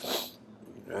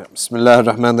بسم الله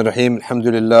الرحمن الرحيم الحمد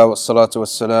لله والصلاة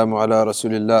والسلام على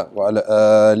رسول الله وعلى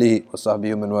آله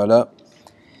وصحبه ومن والاه.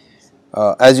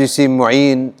 As you see,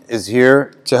 Mu'een is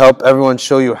here to help everyone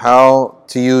show you how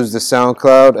to use the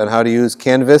SoundCloud and how to use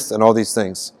Canvas and all these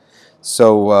things.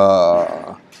 So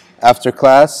after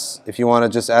class, if you want to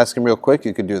just ask him real quick,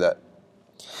 you could do that.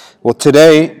 Well,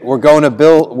 today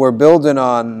we're building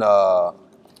on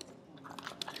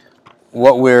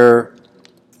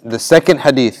the second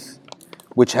hadith,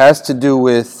 which has to do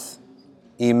with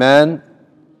Iman,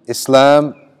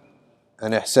 Islam,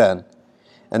 and Ihsan.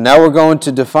 And now we're going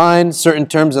to define certain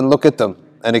terms and look at them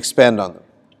and expand on them.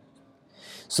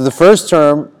 So the first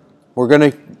term,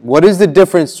 what is the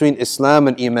difference between Islam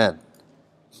and Iman?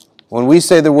 When we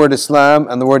say the word Islam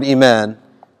and the word Iman,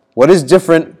 what is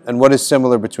different and what is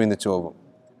similar between the two of them?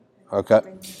 Okay.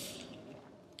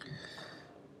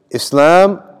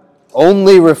 Islam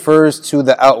only refers to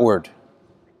the outward.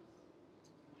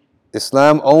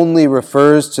 Islam only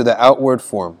refers to the outward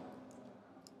form.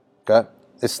 Okay?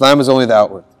 Islam is only the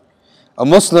outward. A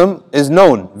Muslim is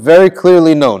known, very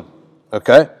clearly known.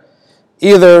 Okay?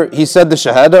 Either he said the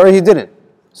Shahada or he didn't.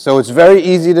 So it's very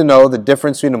easy to know the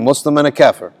difference between a Muslim and a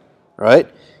Kafir. Right?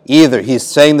 Either he's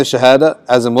saying the Shahada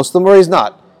as a Muslim or he's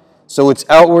not. So it's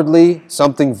outwardly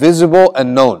something visible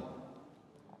and known.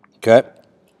 Okay?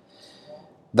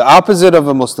 The opposite of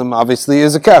a Muslim, obviously,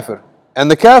 is a Kafir. And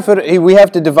the Kafir, we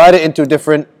have to divide it into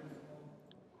different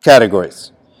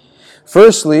categories.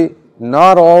 Firstly,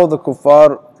 not all the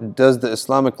kuffar does the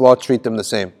Islamic law treat them the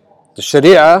same. The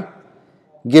Sharia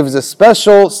gives a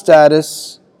special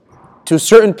status to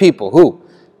certain people who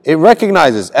it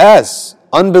recognizes as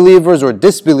unbelievers or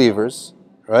disbelievers,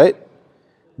 right?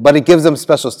 But it gives them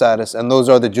special status, and those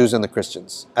are the Jews and the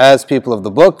Christians, as people of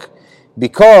the book,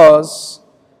 because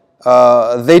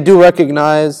they do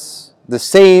recognize the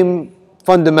same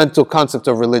fundamental concept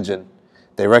of religion.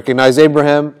 They recognize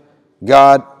Abraham,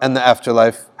 God, and the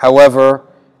afterlife. However,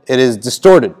 it is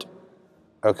distorted.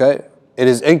 Okay? It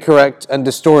is incorrect and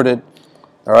distorted.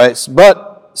 All right?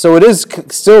 But, so it is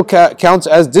still counts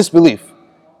as disbelief.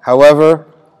 However,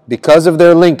 because of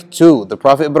their link to the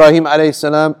Prophet Ibrahim alayhi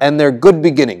salam and their good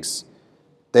beginnings,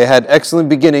 they had excellent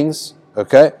beginnings.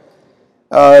 Okay?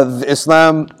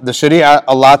 Islam, the Sharia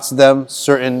allots them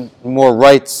certain more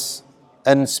rights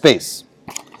and space.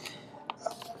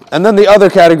 And then the other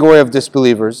category of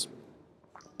disbelievers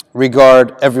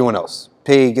regard everyone else.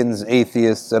 Pagans,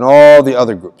 atheists, and all the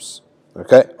other groups.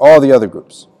 Okay? All the other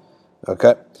groups.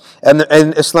 Okay? And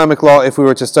in Islamic law, if we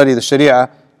were to study the Sharia,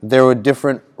 there were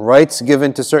different rights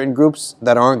given to certain groups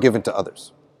that aren't given to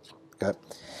others. Okay?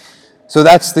 So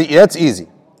that's easy.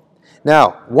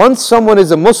 Now, once someone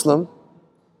is a Muslim,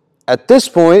 at this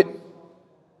point,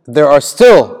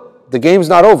 the game's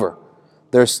not over.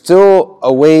 There's still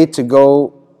a way to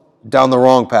go down the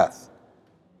wrong path.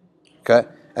 Okay?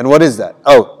 And what is that?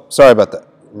 Oh, sorry about that.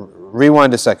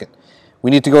 Rewind a second. We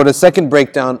need to go to the second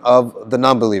breakdown of the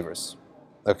non-believers.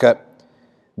 Okay?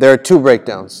 There are two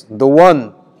breakdowns. The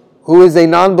one who is a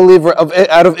non-believer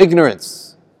out of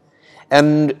ignorance.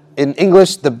 And in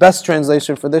English, the best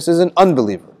translation for this is an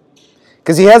unbeliever.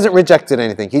 Because he hasn't rejected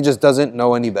anything. He just doesn't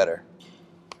know any better.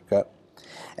 Okay?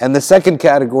 And the second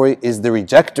category is the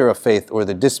rejecter of faith or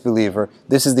the disbeliever.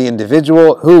 This is the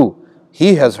individual who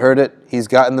he has heard it, he's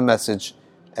gotten the message,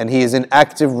 and he is in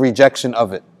active rejection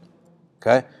of it.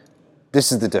 Okay?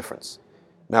 This is the difference.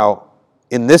 Now,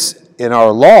 in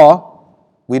our law,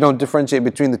 we don't differentiate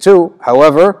between the two.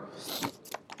 However,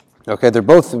 okay, they're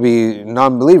both to be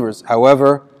non-believers.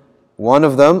 However, one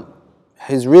of them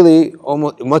is really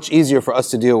almost much easier for us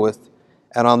to deal with.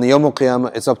 And on the Yawm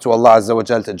al-Qiyamah, it's up to Allah Azza wa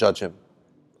Jal to judge him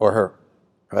or her,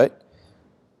 right?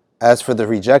 As for the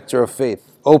rejecter of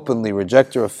faith, openly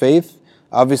rejecter of faith,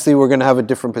 obviously we're going to have a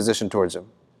different position towards him,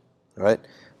 right?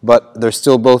 But they're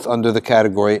still both under the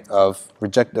category of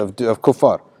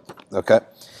kuffar, okay?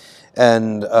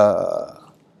 And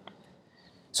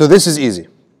so this is easy.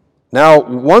 Now,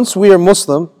 once we are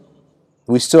Muslim,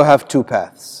 we still have two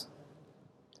paths.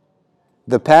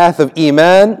 The path of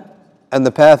Iman and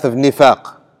the path of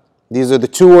Nifaq. These are the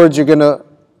two words you're going to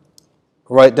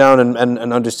write down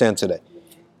and understand today.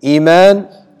 Iman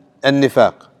and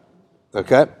Nifaq.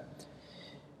 Okay?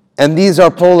 And these are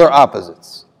polar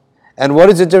opposites. And what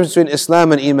is the difference between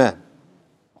Islam and Iman?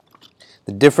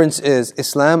 The difference is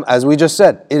Islam, as we just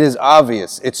said, it is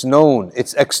obvious, it's known,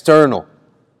 it's external.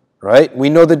 Right? We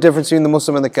know the difference between the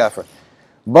Muslim and the Kafir.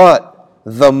 But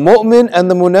the mu'min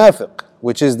and the munafiq,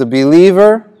 which is the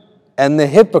believer and the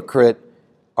hypocrite,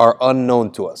 are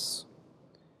unknown to us.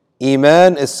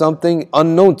 Iman is something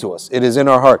unknown to us. It is in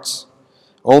our hearts.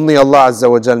 Only Allah Azza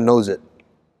wa Jal knows it.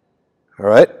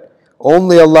 Alright?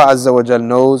 Only Allah Azza wa Jal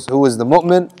knows who is the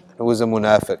mu'min and who is a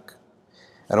munafiq.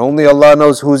 And only Allah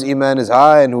knows whose iman is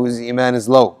high and whose iman is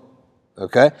low.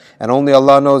 Okay? And only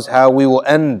Allah knows how we will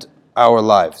end our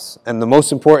lives. And the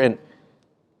most important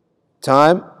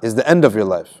time is the end of your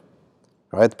life.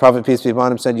 Alright? The Prophet, peace be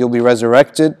upon him, said you'll be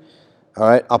resurrected,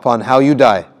 alright, upon how you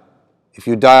die. If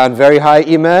you die on very high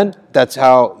iman, that's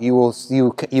how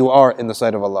you are in the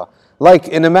sight of Allah. Like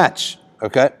in a match,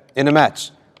 okay? In a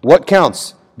match. What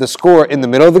counts? The score in the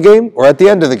middle of the game or at the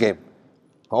end of the game?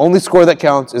 The only score that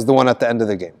counts is the one at the end of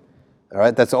the game.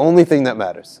 Alright? That's the only thing that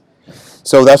matters.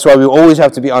 So that's why we always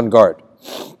have to be on guard.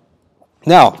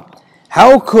 Now,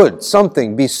 how could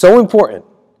something be so important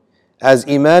as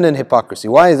iman and hypocrisy?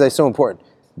 Why is that so important?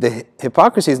 The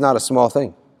hypocrisy is not a small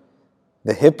thing.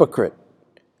 The hypocrite,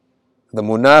 the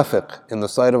munafiq in the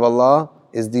sight of Allah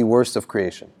is the worst of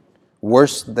creation.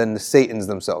 Worse than the Satans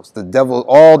themselves. The devil,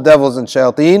 all devils and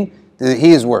shayateen,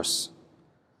 he is worse.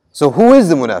 So who is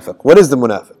the munafiq? What is the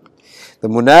munafiq? The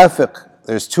munafiq,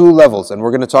 there's two levels, and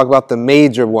we're going to talk about the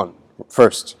major one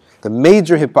first. The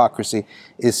major hypocrisy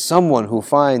is someone who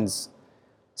finds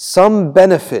some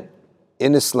benefit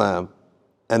in Islam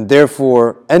and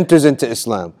therefore enters into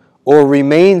Islam or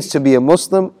remains to be a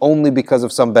Muslim only because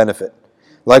of some benefit.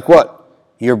 Like what?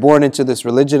 You're born into this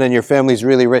religion and your family's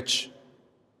really rich.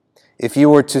 If you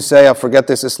were to say, I'll forget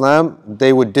this Islam,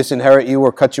 they would disinherit you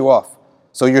or cut you off.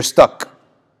 So you're stuck.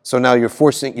 So now you're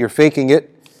faking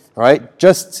it, right,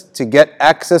 just to get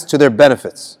access to their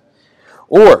benefits.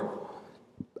 Or,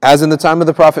 as in the time of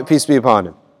the Prophet, peace be upon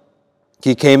him,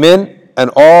 he came in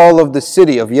and all of the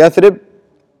city of Yathrib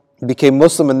became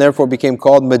Muslim and therefore became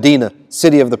called Medina,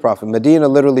 city of the Prophet. Medina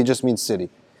literally just means city.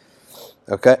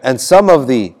 Okay, and some of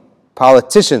the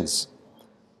politicians,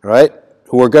 right,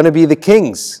 who were going to be the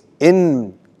kings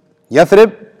in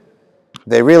Yathrib,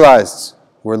 they realized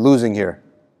we're losing here.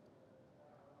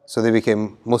 So they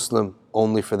became Muslim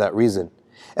only for that reason.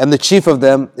 And the chief of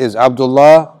them is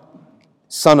Abdullah,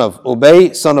 son of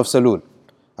Ubay, son of Salul.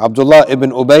 Abdullah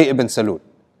ibn Ubay ibn Salul.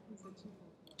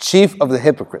 Chief of the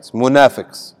hypocrites,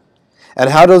 munafiqs. And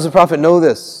how does the Prophet know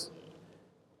this?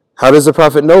 How does the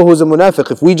Prophet know who's a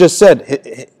munafiq? If we just said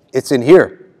it's in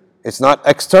here, it's not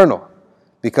external.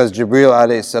 Because Jibreel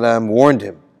alayhi salam warned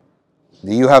him.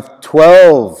 You have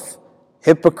 12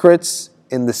 hypocrites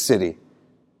in the city.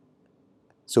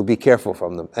 So be careful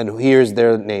from them. And here's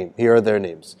their name. Here are their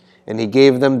names. And he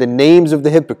gave them the names of the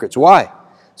hypocrites. Why?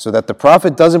 So that the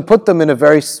Prophet doesn't put them in a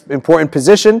very important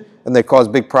position and they cause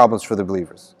big problems for the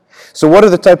believers. So what are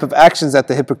the type of actions that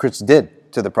the hypocrites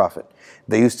did to the Prophet?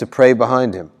 They used to pray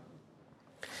behind him.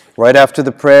 Right after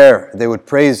the prayer, they would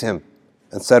praise him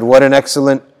and said, what an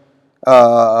excellent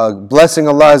blessing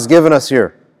Allah has given us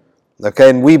here.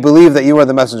 Okay, and we believe that you are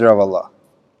the messenger of Allah.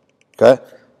 Okay?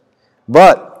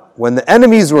 But when the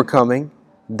enemies were coming,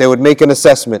 they would make an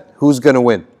assessment. Who's going to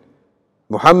win?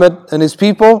 Muhammad and his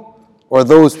people or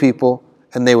those people?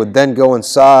 And they would then go and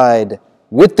side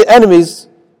with the enemies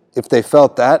if they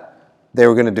felt that they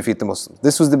were going to defeat the Muslims.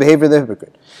 This was the behavior of the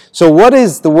hypocrite. So what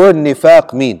does the word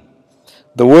nifaq mean?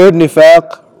 The word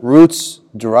nifaq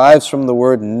derives from the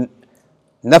word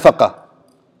nafaqa,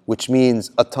 which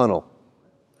means a tunnel.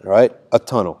 Right? A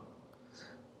tunnel.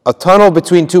 A tunnel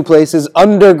between two places,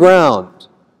 underground.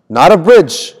 Not a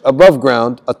bridge above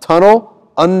ground, a tunnel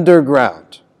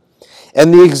underground.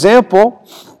 And the example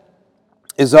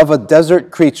is of a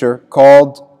desert creature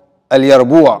called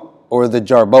al-yarbu'a or the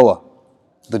jarboa.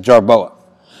 The jarboa.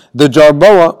 The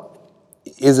jarboa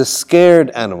is a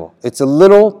scared animal. It's a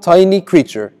little tiny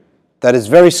creature that is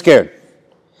very scared.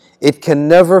 It can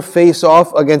never face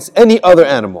off against any other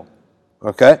animal.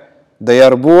 Okay? The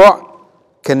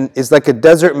yarbu' is like a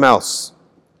desert mouse.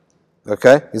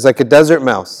 Okay? He's like a desert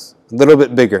mouse. A little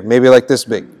bit bigger, maybe like this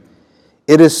big.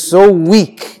 It is so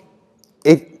weak,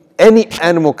 any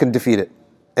animal can defeat it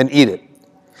and eat it.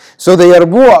 So the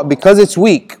yarbu', because it's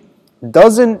weak,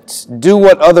 doesn't do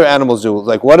what other animals do.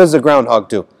 Like what does the groundhog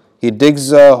do? He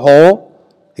digs a hole,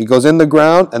 he goes in the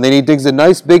ground, and then he digs a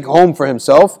nice big home for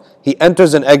himself. He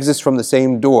enters and exits from the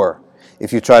same door.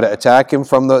 If you try to attack him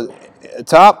from the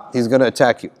top, he's going to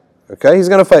attack you. Okay? He's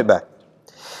going to fight back.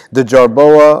 The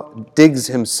jarboa digs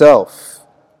himself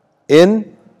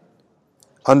in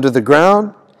under the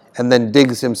ground and then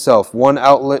digs himself one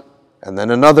outlet and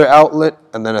then another outlet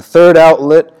and then a third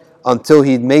outlet until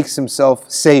he makes himself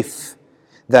safe.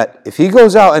 That if he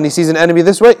goes out and he sees an enemy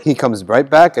this way, he comes right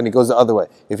back and he goes the other way.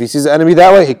 If he sees an enemy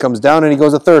that way, he comes down and he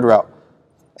goes a third route.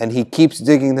 And he keeps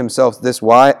digging himself this.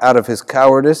 Why? Out of his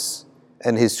cowardice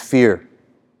and his fear.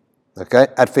 Okay?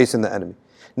 At facing the enemy.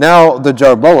 Now, the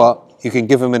jarboa, you can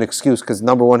give him an excuse because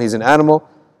number one, he's an animal.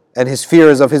 and his fear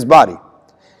is of his body.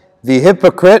 The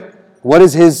hypocrite, what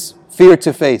is his fear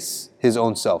to face? His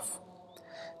own self.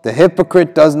 The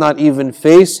hypocrite does not even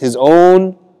face his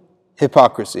own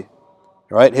hypocrisy,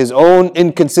 right? His own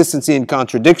inconsistency and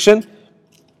contradiction.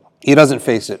 He doesn't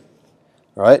face it,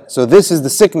 right? So this is the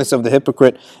sickness of the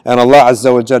hypocrite, and Allah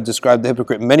Azza wa Jal described the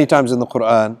hypocrite many times in the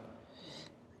Quran,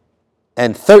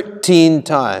 and 13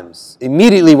 times.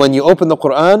 Immediately when you open the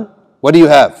Quran, what do you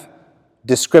have?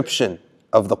 Description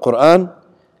of the Quran.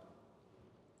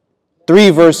 3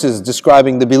 verses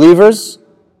describing the believers.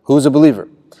 Who's a believer?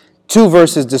 2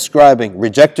 verses describing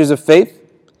rejectors of faith.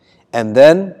 And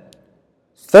then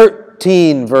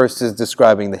 13 verses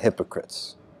describing the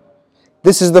hypocrites.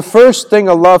 This is the first thing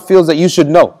Allah feels that you should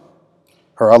know.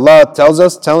 Or Allah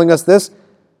telling us this,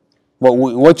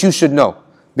 what you should know.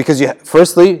 Because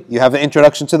firstly, you have an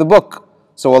introduction to the book.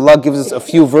 So Allah gives us a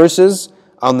few verses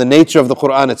on the nature of the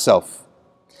Quran itself.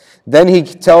 Then He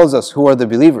tells us who are the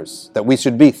believers, that we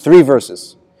should be, 3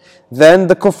 verses. Then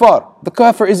the kuffar. The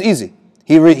kafir is easy.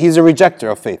 He's a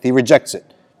rejecter of faith. He rejects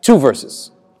it. 2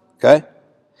 verses. Okay?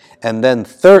 And then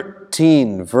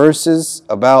 13 verses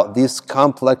about this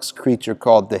complex creature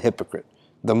called the hypocrite,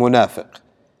 the munafiq.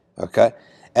 Okay?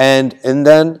 And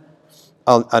then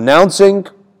announcing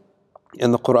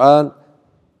in the Quran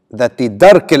that the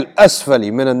dark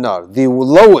al-asfali min al-nar, the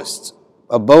lowest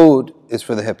abode is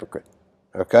for the hypocrite.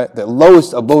 Okay? The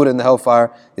lowest abode in the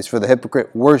hellfire is for the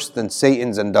hypocrite, worse than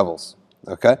Satans and devils.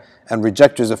 Okay? And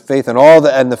rejectors of faith and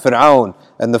the Fir'aun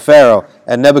and the Pharaoh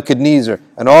and Nebuchadnezzar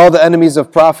and all the enemies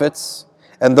of prophets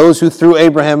and those who threw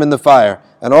Abraham in the fire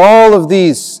and all of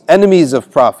these enemies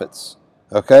of prophets.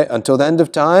 Okay? Until the end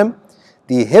of time,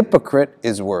 the hypocrite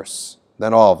is worse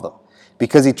than all of them.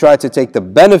 Because he tried to take the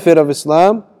benefit of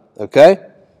Islam, okay,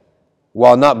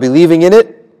 while not believing in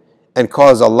it, and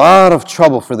cause a lot of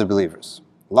trouble for the believers.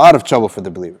 A lot of trouble for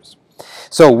the believers.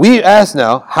 So we ask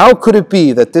now, how could it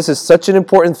be that this is such an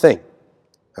important thing?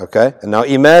 Okay, and now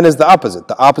Iman is the opposite.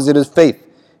 The opposite is faith,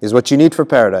 is what you need for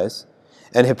paradise.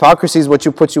 And hypocrisy is what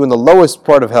puts you in the lowest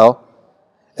part of hell.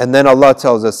 And then Allah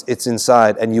tells us it's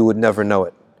inside and you would never know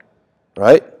it.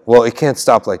 Right? Well, it can't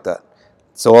stop like that.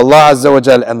 So Allah Azza wa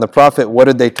Jal and the Prophet, what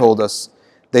did they told us?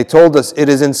 They told us it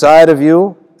is inside of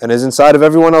you and is inside of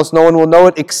everyone else. No one will know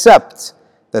it except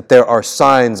that there are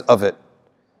signs of it.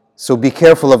 So be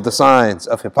careful of the signs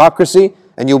of hypocrisy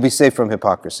and you'll be safe from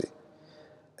hypocrisy.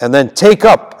 And then take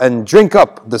up and drink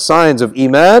up the signs of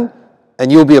Iman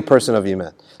and you'll be a person of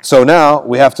Iman. So now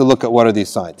we have to look at what are these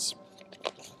signs.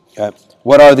 Okay?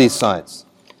 What are these signs?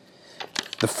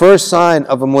 The first sign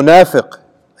of a munafiq,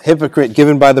 hypocrite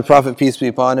given by the Prophet, peace be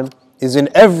upon him, is in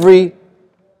every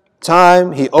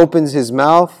time he opens his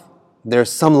mouth,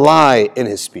 there's some lie in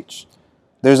his speech.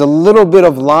 There's a little bit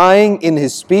of lying in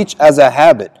his speech as a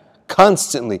habit,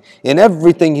 constantly. In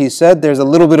everything he said, there's a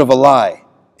little bit of a lie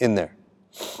in there.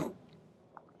 A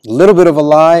little bit of a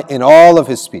lie in all of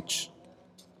his speech.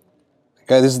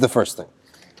 Okay, this is the first thing.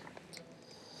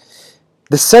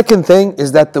 The second thing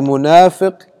is that the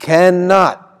munafiq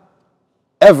cannot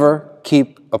ever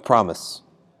keep a promise.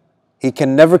 He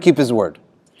can never keep his word.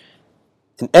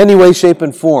 In any way, shape,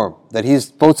 and form that he's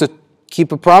supposed to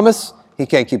keep a promise, he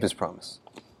can't keep his promise.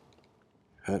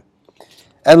 Okay.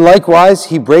 And likewise,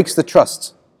 he breaks the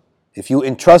trust. If you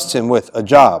entrust him with a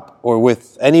job or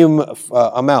with any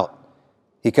amount,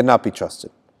 he cannot be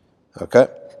trusted. Okay?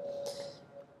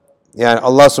 Yeah,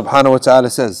 Allah subhanahu wa ta'ala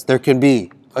says, there can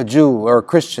be a Jew or a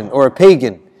Christian or a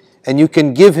pagan, and you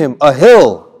can give him a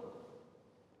hill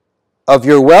of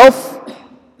your wealth,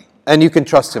 and you can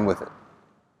trust him with it.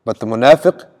 But the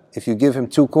munafiq, if you give him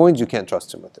 2 coins, you can't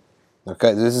trust him with it.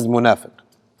 Okay, this is munafiq.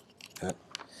 Okay.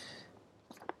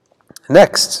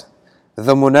 Next,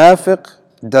 the munafiq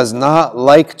does not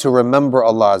like to remember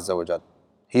Allah Azza wa Jal.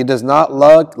 He does not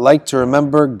like to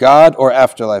remember God or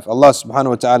afterlife. Allah subhanahu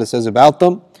wa ta'ala says about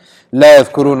them, لا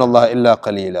يذكرون الله إلا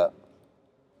قليلا.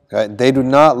 Okay, they do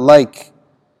not like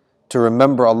to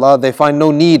remember Allah. They find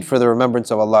no need for the remembrance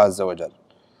of Allah Azza wa Jal.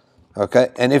 Okay,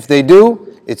 and if they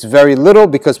do, it's very little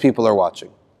because people are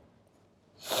watching.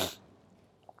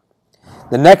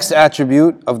 The next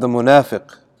attribute of the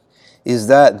munafiq is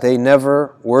that they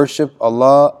never worship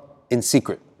Allah in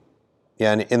secret,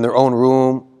 yani in their own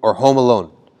room or home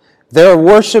alone. Their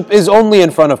worship is only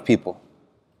in front of people.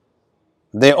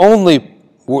 They only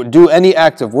do any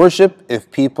act of worship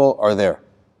if people are there.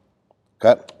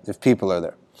 Okay, if people are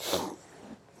there.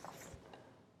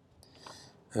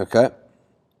 Okay.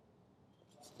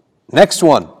 Next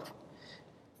one.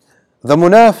 The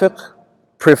munafiq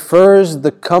prefers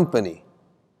the company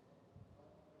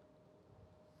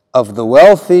of the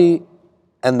wealthy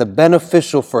and the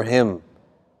beneficial for him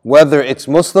whether it's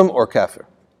Muslim or kafir.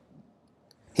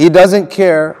 He doesn't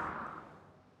care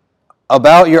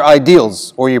about your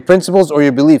ideals or your principles or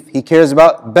your belief. He cares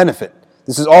about benefit.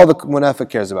 This is all the munafiq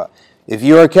cares about. If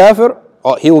you are kafir,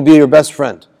 he will be your best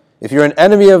friend. If you're an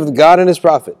enemy of God and His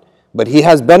Prophet, but he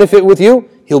has benefit with you,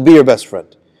 he'll be your best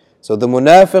friend. So the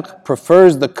munafiq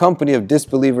prefers the company of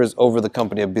disbelievers over the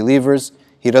company of believers.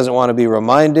 He doesn't want to be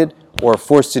reminded or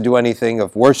forced to do anything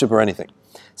of worship or anything.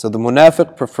 So the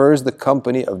munafiq prefers the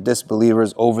company of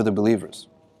disbelievers over the believers.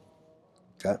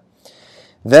 Okay.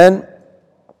 Then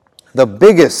the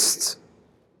biggest,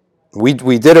 we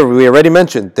already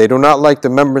mentioned, they do not like the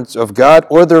remembrance of God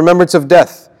or the remembrance of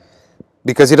death,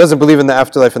 because he doesn't believe in the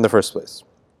afterlife in the first place.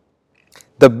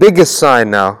 The biggest sign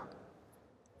now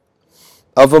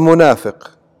of a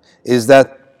munafiq is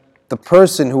that the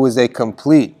person who is a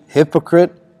complete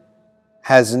hypocrite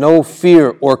has no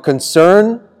fear or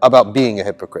concern about being a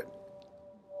hypocrite.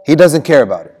 He doesn't care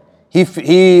about it.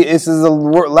 This is the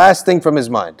last thing from his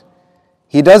mind.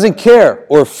 He doesn't care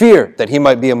or fear that he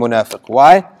might be a munafiq.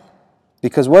 Why?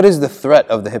 Because what is the threat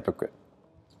of the hypocrite?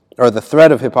 Or the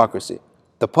threat of hypocrisy?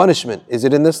 The punishment, is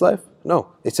it in this life? No,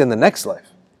 it's in the next life.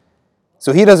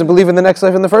 So he doesn't believe in the next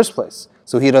life in the first place.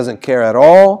 So he doesn't care at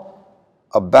all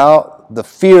about the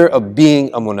fear of being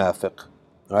a munafiq.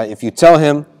 Right? If you tell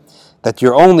him that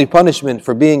your only punishment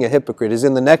for being a hypocrite is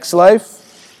in the next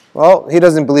life, well, he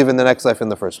doesn't believe in the next life in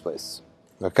the first place.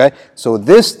 Okay? So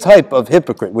this type of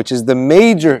hypocrite, which is the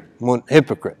major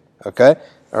hypocrite, okay,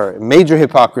 or major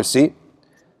hypocrisy,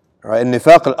 right,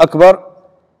 Nifaq al-Akbar,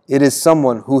 it is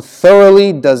someone who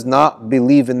thoroughly does not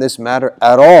believe in this matter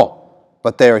at all,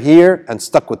 but they are here and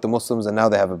stuck with the Muslims and now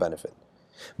they have a benefit.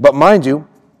 But mind you,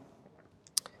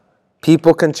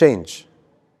 people can change.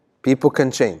 People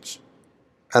can change.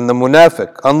 And the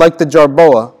munafiq, unlike the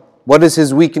jarboa, what is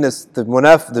his weakness? The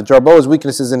jarboa's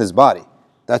weakness is in his body.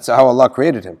 That's how Allah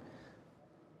created him.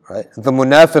 Right? The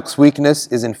munafiq's weakness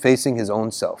is in facing his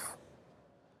own self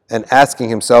and asking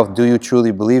himself, do you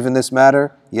truly believe in this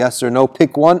matter? Yes or no?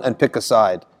 Pick one and pick a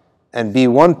side. And be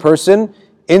one person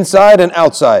inside and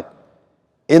outside.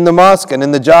 In the mosque and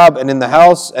in the job and in the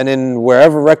house and in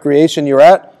wherever recreation you're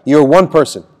at, you're one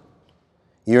person.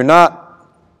 You're not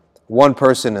one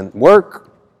person in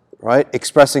work, right?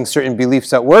 Expressing certain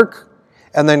beliefs at work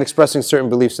and then expressing certain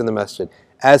beliefs in the masjid.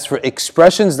 As for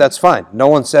expressions, that's fine. No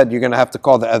one said you're going to have to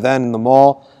call the adhan in the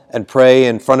mall and pray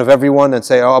in front of everyone and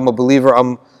say, oh, I'm a believer,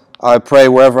 I pray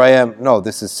wherever I am. No,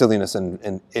 this is silliness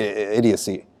and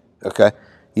idiocy. Okay?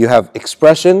 You have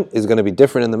expression is going to be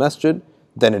different in the masjid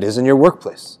than it is in your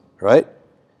workplace, right?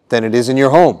 Than it is in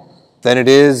your home. Than it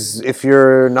is if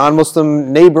your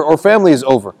non-Muslim neighbor or family is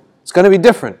over. It's going to be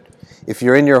different. If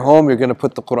you're in your home, you're going to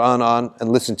put the Quran on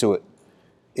and listen to it.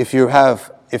 If your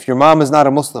mom is not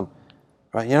a Muslim,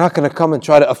 right, you're not going to come and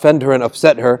try to offend her and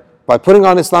upset her by putting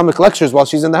on Islamic lectures while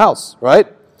she's in the house, right?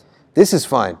 This is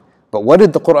fine. But what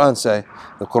did the Quran say?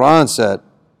 The Quran said,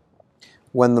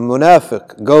 when the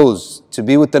munafiq goes to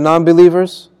be with the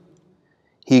non-believers,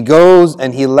 he goes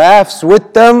and he laughs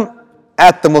with them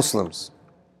at the Muslims.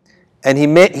 And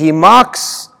he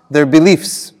mocks their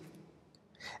beliefs.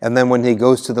 And then when he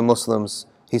goes to the Muslims,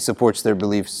 he supports their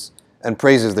beliefs and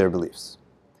praises their beliefs.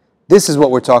 This is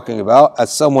what we're talking about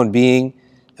as someone being,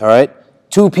 all right,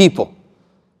 two people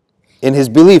in his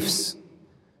beliefs.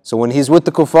 So when he's with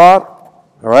the kuffar,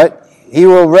 all right, he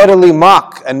will readily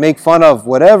mock and make fun of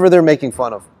whatever they're making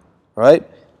fun of, right?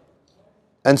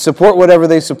 And support whatever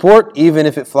they support, even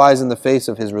if it flies in the face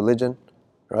of his religion,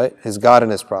 right? His God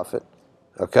and his Prophet,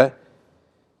 okay?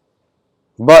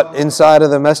 But inside of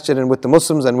the masjid and with the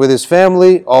Muslims and with his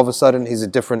family, all of a sudden he's a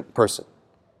different person.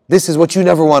 This is what you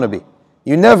never want to be.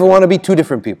 You never want to be two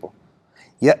different people.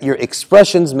 Yet your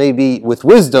expressions may be with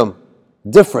wisdom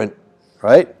different,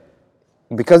 right?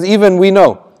 Because even we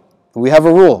know, we have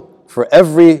a rule. For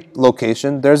every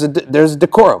location, there's a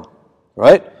decorum,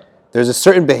 right? There's a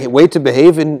certain way to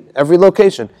behave in every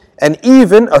location. And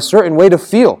even a certain way to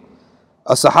feel.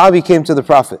 A sahabi came to the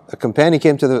Prophet. A companion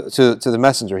came to the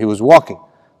messenger. He was walking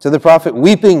to the Prophet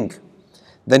weeping.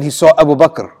 Then he saw Abu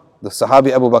Bakr, the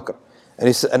sahabi Abu Bakr.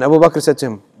 And Abu Bakr said to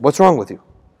him, what's wrong with you?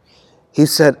 He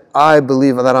said, I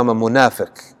believe that I'm a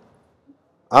munafiq.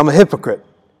 I'm a hypocrite.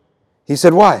 He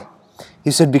said, why?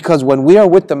 He said, because when we are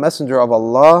with the Messenger of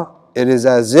Allah, it is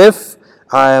as if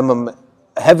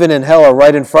heaven and hell are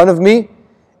right in front of me,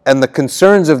 and the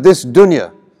concerns of this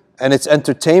dunya and its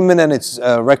entertainment and its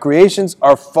recreations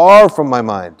are far from my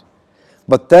mind.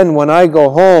 But then when I go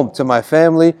home to my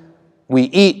family, we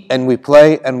eat and we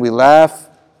play and we laugh,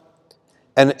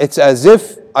 and it's as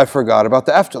if I forgot about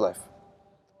the afterlife.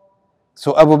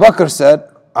 So Abu Bakr said,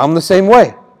 I'm the same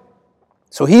way.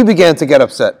 So he began to get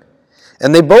upset.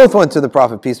 And they both went to the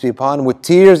Prophet, peace be upon him, with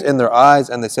tears in their eyes,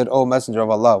 and they said, "O Messenger of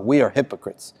Allah, we are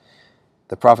hypocrites."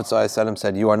 The Prophet ﷺ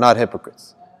said, "You are not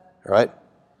hypocrites." Right?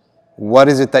 What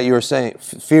is it that you are saying,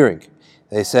 fearing?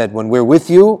 They said, "When we're with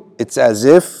you, it's as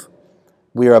if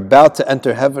we are about to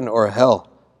enter heaven or hell.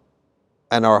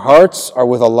 And our hearts are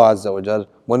with Allah Azza wa Jal.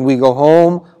 When we go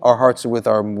home, our hearts are with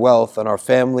our wealth and our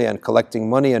family and collecting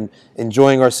money and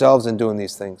enjoying ourselves and doing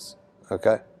these things."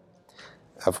 Okay?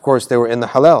 Of course, they were in the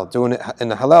halal, doing it in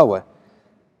the halal way.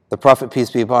 The Prophet,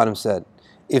 peace be upon him, said,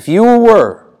 "If you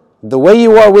were the way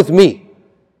you are with me,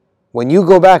 when you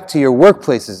go back to your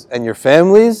workplaces and your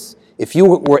families, if you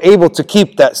were able to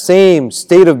keep that same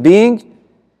state of being,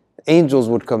 angels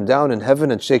would come down in heaven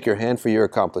and shake your hand for your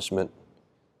accomplishment.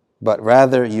 But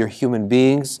rather, you're human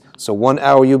beings, so 1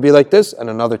 hour you'll be like this, and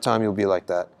another time you'll be like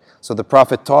that." So the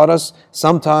Prophet taught us,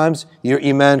 sometimes your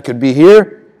iman could be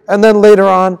here, and then later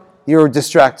on, you're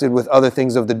distracted with other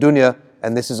things of the dunya,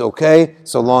 and this is okay,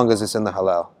 so long as it's in the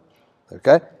halal.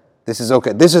 Okay? This is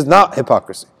okay. This is not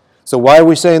hypocrisy. So why are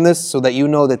we saying this? So that you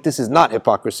know that this is not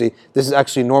hypocrisy. This is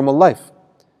actually normal life.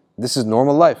 This is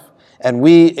normal life. And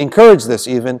we encourage this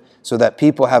even so that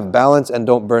people have balance and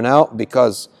don't burn out,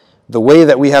 because the way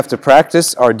that we have to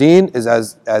practice our deen is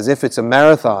as if it's a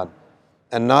marathon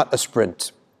and not a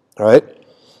sprint. All right?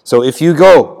 So if you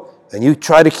go and you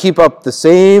try to keep up the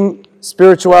same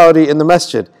spirituality in the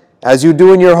masjid as you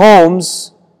do in your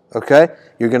homes, okay,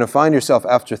 you're going to find yourself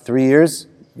after 3 years,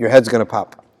 your head's going to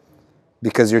pop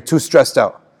because you're too stressed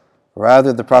out.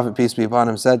 Rather, the Prophet, peace be upon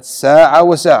him, said, "Sa'a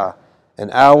wa sa'a," an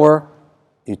hour,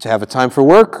 you have a time for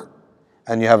work,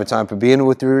 and you have a time for being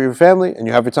with your family, and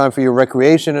you have a time for your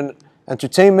recreation and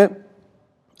entertainment,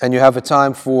 and you have a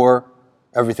time for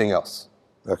everything else.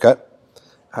 Okay?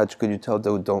 Hajj, could you tell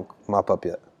Dawood don't mop up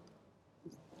yet?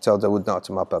 Tell Dawood not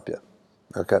to mop up yet.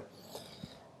 Okay?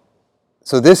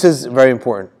 So this is very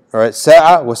important. All right?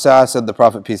 Sa'a wa sa'a, said the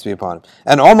Prophet, peace be upon him.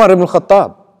 And Umar ibn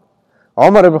Khattab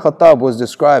was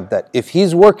described that if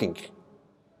he's working,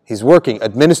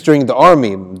 administering the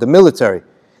army, the military,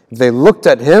 they looked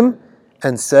at him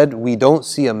and said, "We don't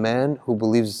see a man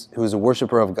who's a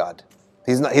worshiper of God.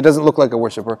 He doesn't look like a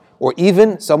worshiper, or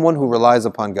even someone who relies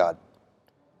upon God."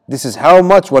 This is how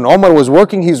much, when Omar was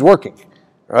working, he's working.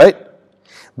 Right?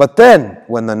 But then,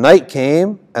 when the night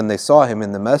came and they saw him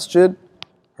in the masjid,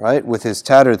 right, with his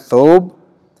tattered thobe,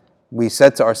 we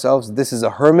said to ourselves, this is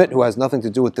a hermit who has nothing to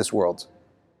do with this world.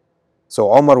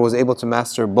 So Omar was able to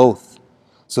master both,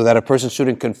 so that a person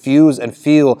shouldn't confuse and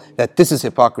feel that this is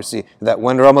hypocrisy, that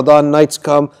when Ramadan nights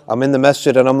come, I'm in the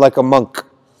masjid and I'm like a monk,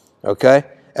 okay?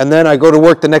 And then I go to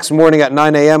work the next morning at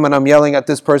 9 a.m. and I'm yelling at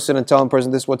this person and telling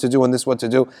person this what to do and this what to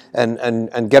do,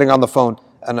 and getting on the phone,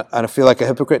 and I feel like a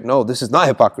hypocrite. No, this is not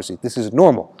hypocrisy. This is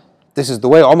normal. This is the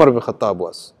way Umar ibn Khattab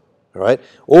was, all right?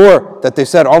 Or that they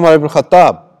said, Umar ibn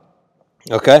Khattab,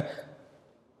 okay,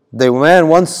 the man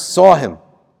once saw him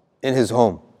in his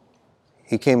home.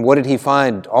 He came, what did he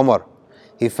find, Umar?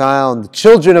 He found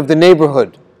children of the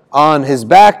neighborhood on his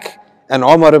back, and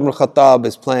Umar ibn Khattab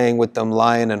is playing with them,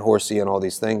 lion and horsey and all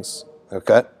these things,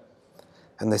 okay?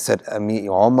 And they said,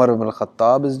 Umar ibn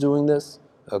Khattab is doing this,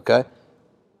 okay?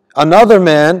 Another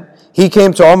man, he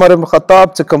came to Umar ibn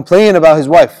Khattab to complain about his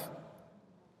wife,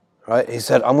 right? He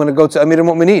said, I'm going to go to Amir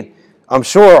al-Mu'mineen. I'm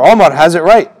sure Umar has it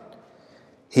right.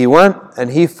 He went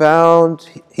and he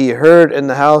heard in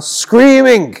the house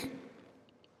screaming.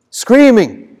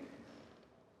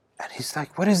 And he's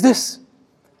like, what is this?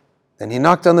 Then he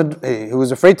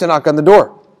was afraid to knock on the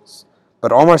door.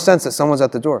 But Omar sensed that someone's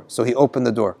at the door. So he opened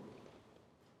the door.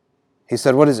 He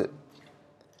said, what is it?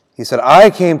 He said, I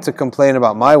came to complain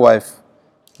about my wife,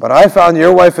 but I found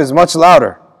your wife is much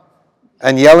louder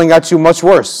and yelling at you much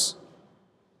worse.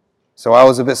 So I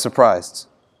was a bit surprised.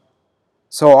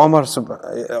 So Umar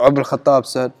ibn Khattab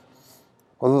said,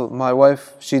 well, my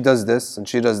wife, she does this, and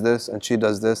she does this, and she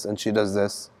does this, and she does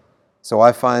this. So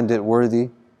I find it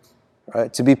worthy,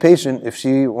 right, to be patient if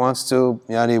she wants to,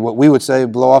 what we would say,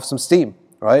 blow off some steam,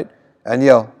 right, and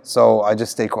yell. So I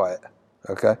just stay quiet,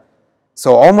 okay?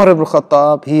 So Umar ibn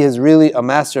Khattab, he is really a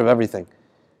master of everything.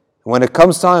 When it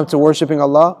comes time to worshipping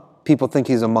Allah, people think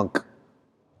he's a monk,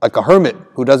 like a hermit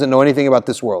who doesn't know anything about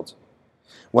this world.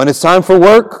 When it's time for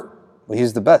work, well,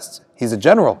 he's the best. He's a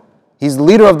general. He's the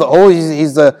leader of the whole,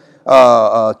 he's the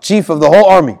chief of the whole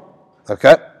army,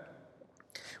 okay?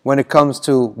 When it comes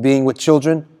to being with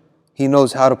children, he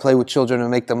knows how to play with children and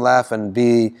make them laugh and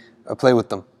play with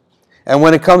them. And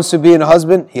when it comes to being a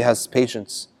husband, he has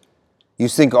patience. You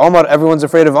think Omar, everyone's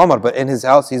afraid of Omar, but in his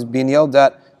house he's being yelled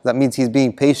at. That means he's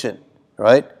being patient,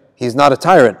 right? He's not a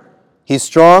tyrant. He's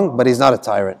strong, but he's not a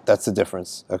tyrant. That's the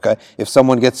difference. Okay? If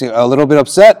someone gets a little bit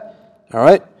upset, all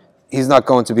right, he's not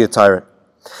going to be a tyrant.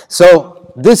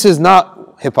 So this is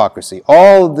not hypocrisy.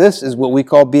 All of this is what we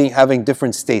call having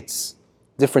different states.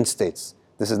 Different states.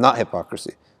 This is not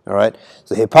hypocrisy. All right?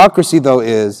 So hypocrisy, though,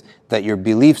 is that your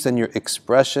beliefs and your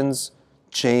expressions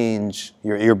change.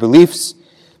 Your beliefs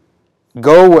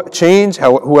change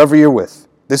whoever you're with.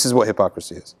 This is what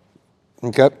hypocrisy is.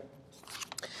 Okay?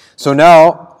 So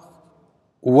now,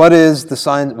 what are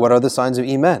the signs of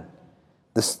Iman?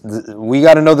 We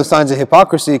got to know the signs of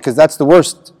hypocrisy because that's the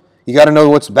worst. You got to know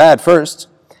what's bad first.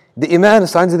 The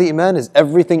signs of the Iman is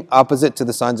everything opposite to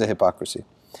the signs of hypocrisy.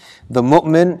 The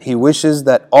mu'min, he wishes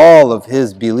that all of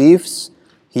his beliefs,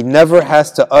 he never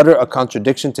has to utter a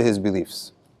contradiction to his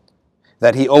beliefs.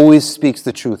 That he always speaks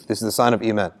the truth. This is the sign of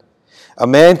Iman. A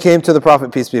man came to the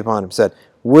Prophet, peace be upon him, said,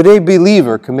 would a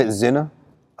believer commit zina,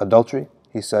 adultery?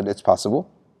 He said, it's possible.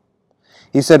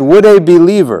 He said, would a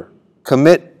believer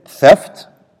commit theft?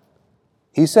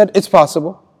 He said, it's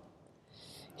possible.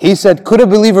 He said, could a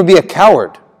believer be a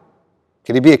coward?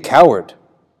 Could he be a coward,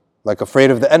 like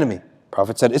afraid of the enemy?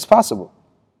 Prophet said, it's possible.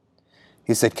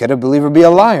 He said, can a believer be a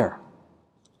liar?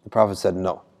 The Prophet said,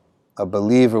 no. A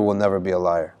believer will never be a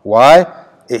liar. Why?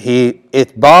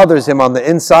 It bothers him on the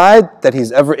inside that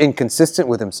he's ever inconsistent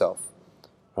with himself.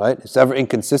 Right? It's ever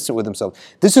inconsistent with himself.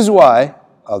 This is why,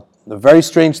 a very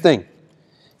strange thing,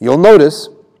 you'll notice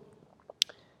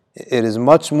it is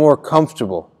much more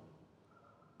comfortable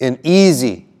and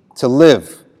easy to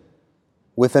live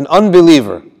with an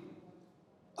unbeliever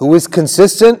who is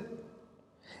consistent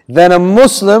than a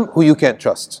Muslim who you can't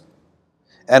trust.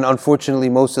 And unfortunately,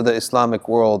 most of the Islamic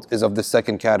world is of the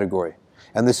second category.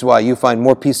 And this is why you find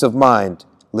more peace of mind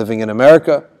living in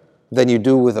America than you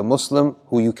do with a Muslim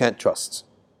who you can't trust.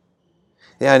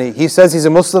 Yani, he says he's a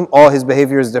Muslim, all his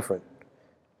behavior is different.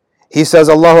 He says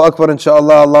Allahu Akbar,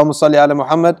 inshallah, Allahumma salli ala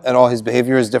Muhammad, and all his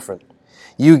behavior is different.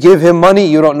 You give him money,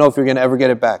 you don't know if you're going to ever get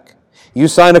it back. You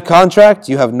sign a contract,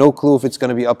 you have no clue if it's going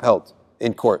to be upheld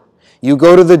in court. You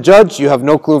go to the judge, you have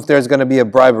no clue if there's going to be a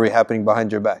bribery happening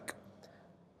behind your back.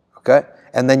 Okay?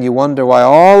 And then you wonder why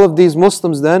all of these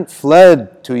Muslims then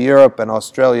fled to Europe and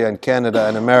Australia and Canada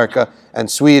and America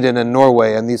and Sweden and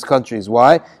Norway and these countries.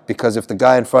 Why? Because if the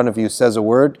guy in front of you says a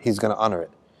word, he's going to honor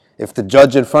it. If the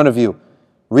judge in front of you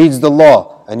reads the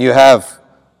law and you have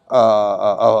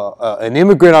an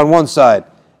immigrant on one side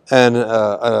and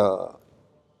a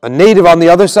native on the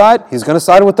other side, he's going to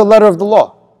side with the letter of the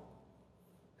law.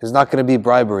 There's not going to be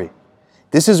bribery.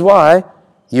 This is why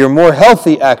you're more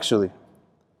healthy, actually,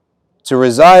 to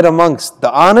reside amongst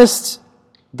the honest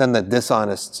than the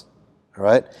dishonest. All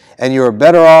right? And you're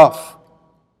better off,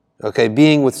 okay,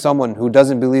 being with someone who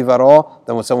doesn't believe at all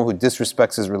than with someone who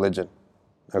disrespects his religion.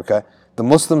 Okay? The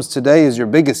Muslims today is your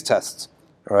biggest test,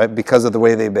 all right, because of the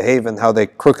way they behave and how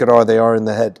crooked they are in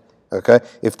the head. Okay?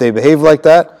 If they behave like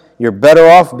that, you're better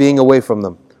off being away from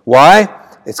them. Why?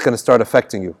 It's going to start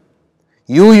affecting you.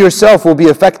 You yourself will be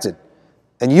affected,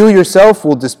 and you yourself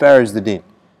will disparage the deen.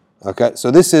 Okay? So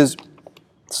this is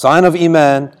sign of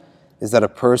Iman, is that a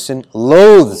person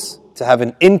loathes to have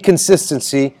an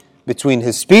inconsistency between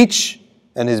his speech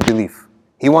and his belief.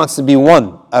 He wants to be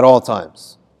one at all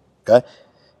times. Okay?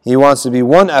 He wants to be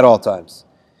one at all times.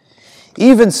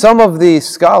 Even some of the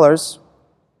scholars,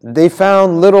 they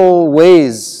found little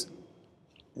ways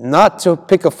not to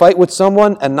pick a fight with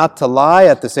someone and not to lie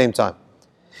at the same time.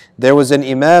 There was an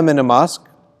imam in a mosque.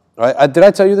 Right? Did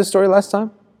I tell you this story last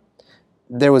time?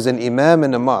 There was an imam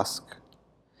in a mosque,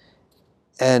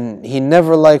 and he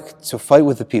never liked to fight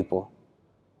with the people,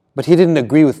 but he didn't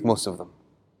agree with most of them.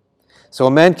 So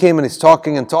a man came and he's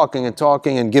talking and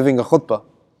giving a khutbah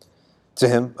to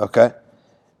him, okay?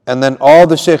 And then all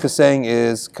the shaykh is saying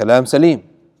is kalam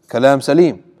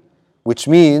salim, which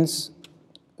means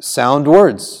sound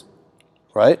words,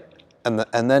 right?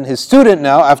 And then his student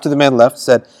now, after the man left,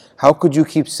 said, how could you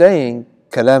keep saying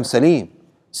kalam salim,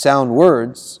 sound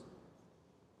words,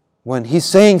 when he's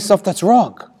saying stuff that's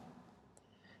wrong?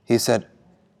 He said,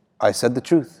 I said the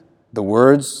truth. The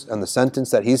words and the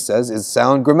sentence that he says is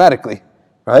sound grammatically,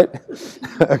 right?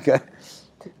 Okay.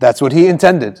 That's what he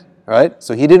intended, right?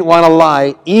 So he didn't want to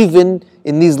lie, even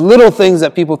in these little things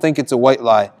that people think it's a white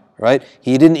lie, right?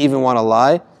 He didn't even want to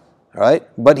lie, right?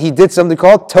 But he did something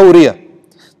called tawriyah.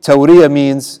 Tawriyah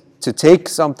means to take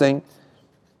something,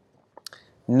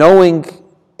 knowing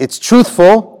it's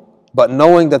truthful, but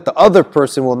knowing that the other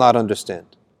person will not understand.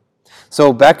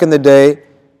 So back in the day,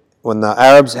 when the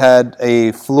Arabs had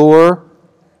a floor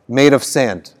made of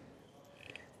sand,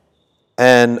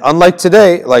 and unlike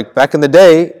today, like back in the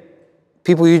day,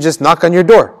 people, you just knock on your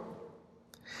door.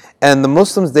 And the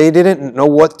Muslims, they didn't know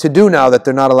what to do now that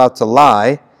they're not allowed to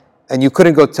lie. And you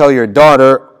couldn't go tell your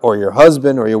daughter or your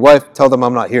husband or your wife, tell them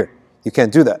I'm not here. You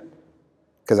can't do that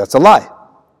because that's a lie.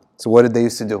 So what did they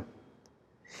used to do?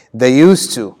 They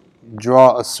used to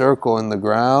draw a circle in the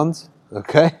ground,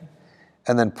 okay?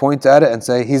 And then point at it and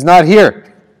say, he's not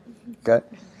here. Okay?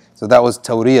 So that was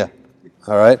tawriyah.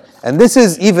 All right? And this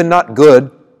is even not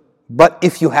good, but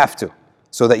if you have to,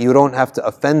 so that you don't have to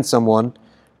offend someone,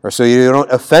 or so you don't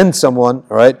offend someone,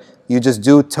 all right? You just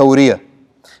do tawriyah,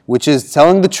 which is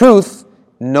telling the truth,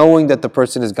 knowing that the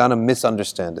person is going to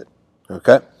misunderstand it.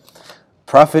 Okay?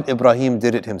 Prophet Ibrahim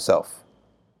did it himself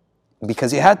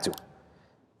because he had to.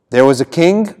 There was a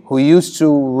king who used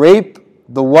to rape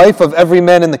the wife of every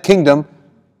man in the kingdom,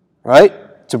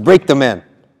 right? To break the man.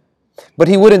 But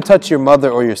he wouldn't touch your mother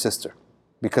or your sister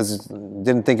because he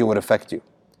didn't think it would affect you.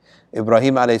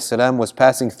 Ibrahim a.s. was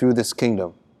passing through this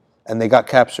kingdom and they got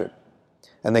captured.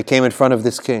 And they came in front of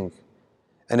this king.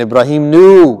 And Ibrahim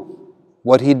knew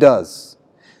what he does.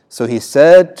 So he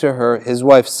said to her, his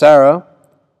wife Sarah,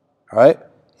 right?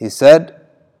 He said,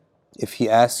 if he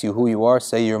asks you who you are,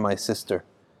 say you're my sister.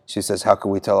 She says, how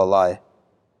can we tell a lie?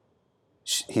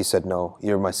 He said, no,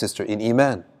 you're my sister in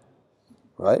Iman,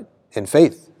 right? In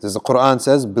faith. As the Quran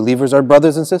says, believers are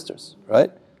brothers and sisters,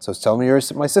 right? So tell me you're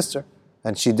my sister.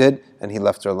 And she did, and he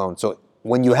left her alone. So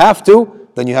when you have to,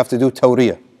 then you have to do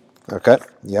tawriyah. Okay?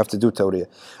 You have to do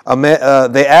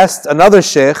tawriyah. They asked another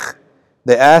sheikh,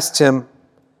 they asked him,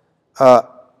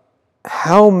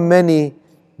 how many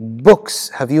books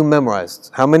have you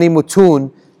memorized? How many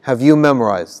mutun have you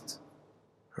memorized?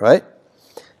 Right?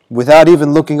 Without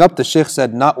even looking up, the sheikh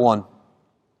said, not one.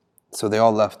 So they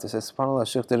all left. They said, SubhanAllah,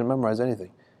 sheikh didn't memorize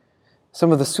anything.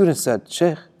 Some of the students said,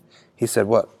 sheikh. He said,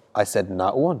 what? I said,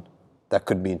 not one. That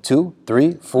could mean 2,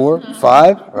 3, 4,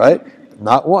 5, right?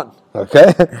 Not one.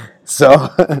 Okay? So,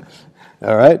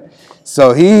 all right?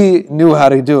 So he knew how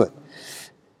to do it.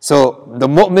 So the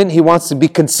mu'min, he wants to be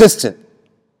consistent.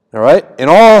 All right? In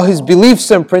all his beliefs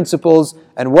and principles.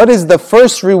 And what is the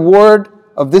first reward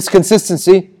of this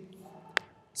consistency?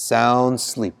 Sound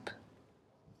sleep.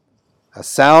 A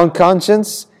sound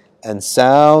conscience and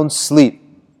sound sleep.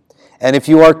 And if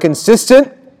you are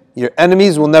consistent, your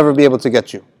enemies will never be able to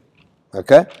get you.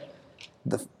 Okay?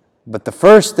 But the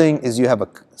first thing is you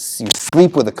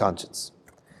sleep with a conscience.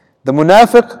 The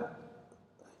munafiq,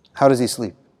 how does he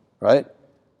sleep? Right?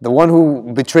 The one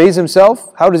who betrays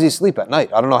himself, how does he sleep at night?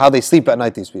 I don't know how they sleep at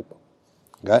night, these people.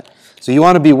 Okay? So you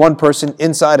want to be one person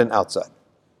inside and outside.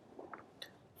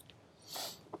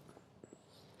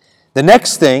 The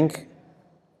next thing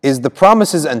is the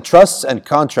promises and trusts and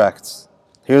contracts.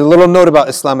 Here's a little note about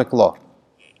Islamic law.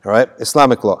 All right?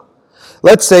 Islamic law.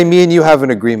 Let's say me and you have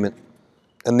an agreement.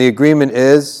 And the agreement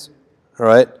is, all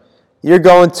right, you're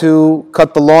going to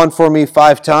cut the lawn for me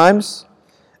 5 times,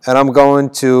 and I'm going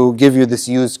to give you this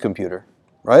used computer.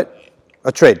 Right?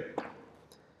 A trade.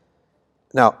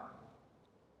 Now,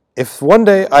 if one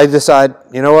day I decide,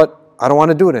 you know what, I don't want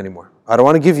to do it anymore. I don't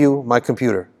want to give you my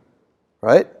computer.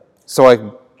 Right? So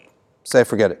I say,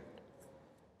 forget it.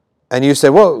 And you say,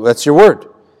 whoa, that's your word.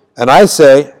 And I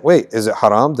say, wait, is it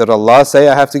haram? Did Allah say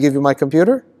I have to give you my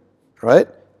computer? Right?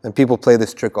 And people play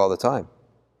this trick all the time.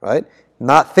 Right?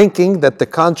 Not thinking that the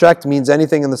contract means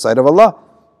anything in the sight of Allah.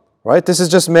 Right? This is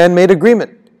just man-made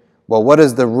agreement. Well, what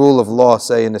does the rule of law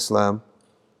say in Islam?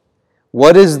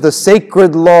 What is the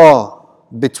sacred law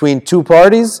between 2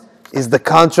 parties? Is the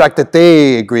contract that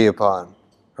they agree upon.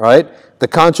 Right? The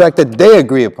contract that they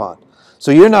agree upon. So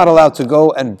you're not allowed to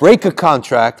go and break a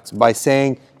contract by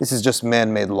saying, this is just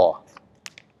man-made law.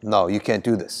 No, you can't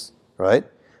do this, right?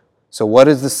 So what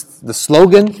is this? The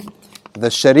slogan? The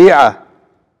sharia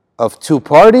of 2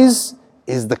 parties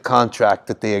is the contract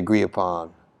that they agree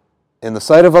upon. In the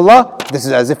sight of Allah, this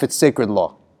is as if it's sacred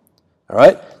law. All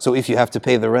right? So if you have to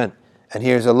pay the rent, and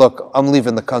here's a look, I'm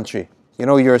leaving the country. You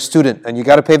know, you're a student, and you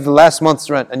got to pay the last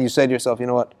month's rent, and you say to yourself, you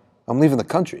know what? I'm leaving the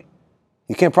country.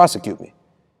 You can't prosecute me.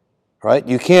 Right?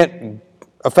 You can't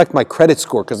affect my credit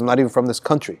score because I'm not even from this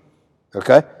country.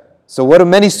 Okay? So what do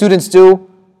many students do?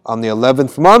 On the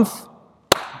 11th month,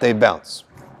 they bounce.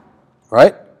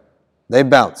 Right? They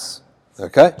bounce.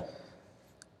 Okay?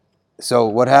 So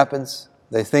what happens?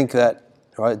 They think that,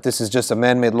 right, this is just a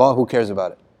man-made law. Who cares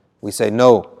about it? We say,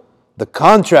 no. The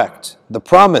contract, the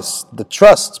promise, the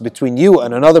trust between you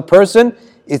and another person,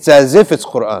 it's as if it's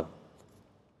Quran.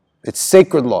 It's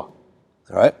sacred law.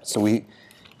 All right? So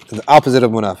the opposite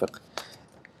of munafiq.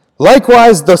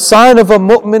 Likewise, the sign of a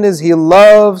mu'min is he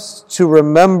loves to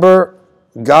remember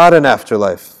God and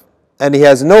afterlife. And he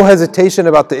has no hesitation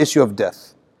about the issue of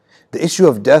death. The issue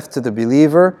of death to the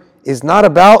believer is not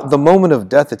about the moment of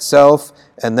death itself,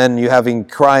 and then you having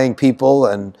crying people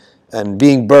and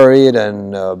being buried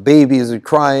and babies are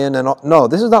crying and all. No,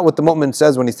 this is not what the mu'min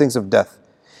says when he thinks of death.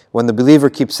 When the believer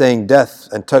keeps saying death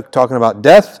and talking about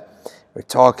death, we're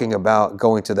talking about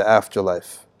going to the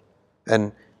afterlife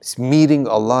and meeting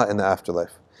Allah in the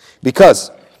afterlife.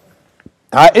 Because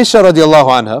Aisha radiallahu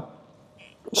anha,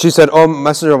 she said, "Oh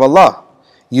Messenger of Allah,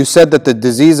 you said that the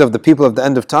disease of the people of the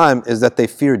end of time is that they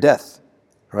fear death,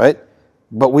 right?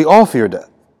 But we all fear death,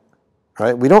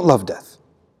 right? We don't love death."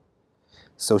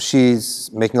 So she's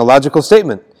making a logical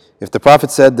statement. If the Prophet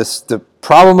said the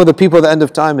problem of the people at the end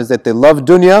of time is that they love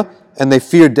dunya and they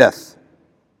fear death,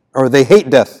 or they hate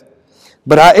death.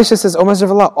 But Aisha says, "Oh Messenger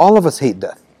of Allah, all of us hate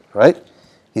death, right?"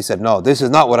 He said, "No, this is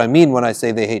not what I mean when I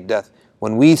say they hate death.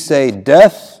 When we say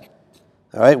death,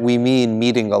 all right, we mean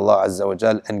meeting Allah Azza wa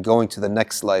Jal and going to the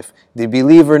next life. The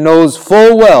believer knows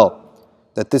full well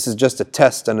that this is just a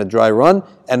test and a dry run,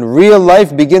 and real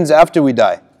life begins after we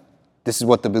die. This is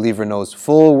what the believer knows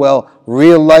full well.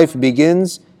 Real life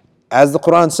begins, as the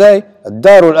Quran say,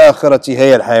 الدار الآخرة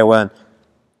هي الحيوان.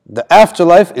 The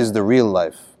afterlife is the real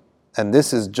life. And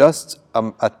this is just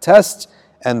a test.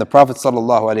 And the Prophet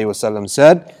ﷺ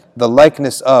said, the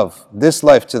likeness of this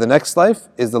life to the next life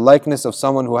is the likeness of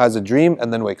someone who has a dream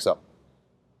and then wakes up.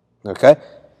 Okay?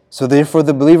 So therefore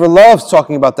the believer loves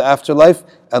talking about the afterlife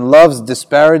and loves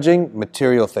disparaging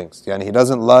material things. Yani he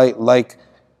doesn't like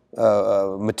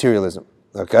materialism,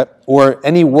 okay, or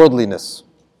any worldliness,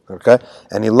 okay,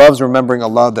 and he loves remembering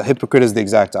Allah. The hypocrite is the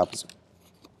exact opposite.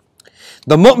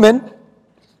 The mu'min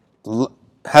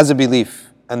has a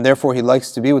belief, and therefore he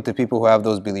likes to be with the people who have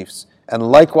those beliefs. And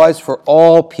likewise for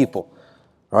all people,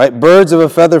 all right, birds of a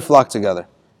feather flock together.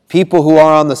 People who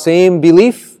are on the same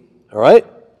belief, all right,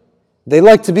 they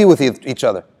like to be with each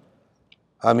other.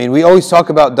 I mean, we always talk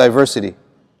about diversity,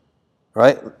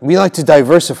 right? We like to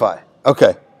diversify.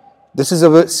 Okay. This is a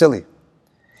bit silly.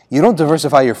 You don't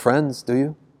diversify your friends, do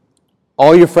you?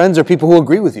 All your friends are people who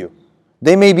agree with you.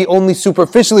 They may be only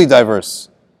superficially diverse.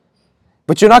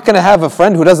 But you're not going to have a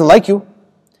friend who doesn't like you.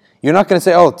 You're not going to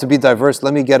say, oh, to be diverse,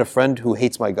 let me get a friend who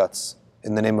hates my guts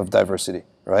in the name of diversity,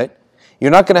 right?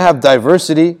 You're not going to have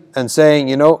diversity and saying,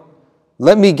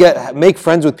 let me make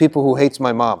friends with people who hates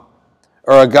my mom,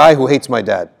 or a guy who hates my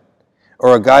dad,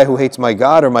 or a guy who hates my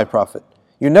God or my Prophet.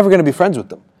 You're never going to be friends with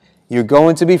them. You're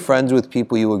going to be friends with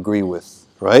people you agree with,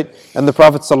 right? And the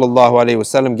Prophet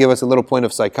ﷺ gave us a little point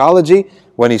of psychology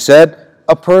when he said,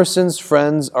 a person's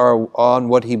friends are on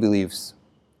what he believes.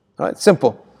 All right,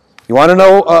 simple. You want to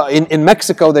know, in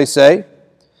Mexico they say,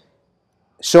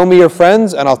 show me your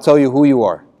friends and I'll tell you who you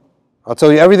are. I'll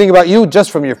tell you everything about you just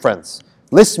from your friends.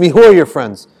 List me who are your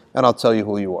friends and I'll tell you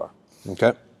who you are.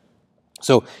 Okay?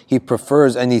 So he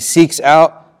prefers and he seeks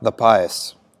out the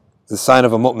pious. The sign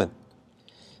of a mu'min.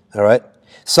 All right.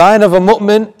 Sign of a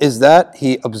mu'min is that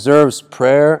he observes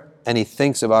prayer and he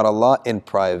thinks about Allah in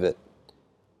private.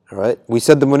 All right. We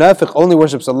said the munafiq only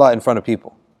worships Allah in front of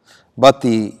people, but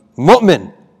the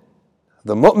mu'min,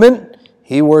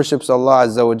 he worships Allah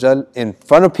Azza wa Jal in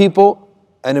front of people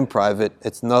and in private.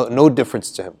 It's no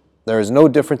difference to him. There is no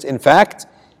difference. In fact,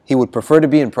 he would prefer to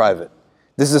be in private.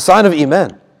 This is a sign of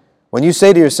iman. When you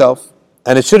say to yourself,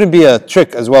 and it shouldn't be a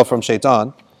trick as well from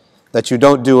shaitan, that you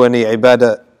don't do any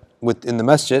ibadah in the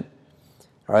masjid,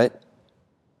 right,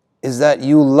 is that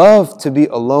you love to be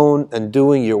alone and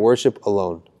doing your worship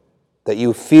alone. That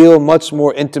you feel much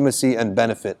more intimacy and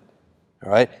benefit.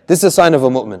 All right? This is a sign of a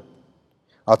mu'min.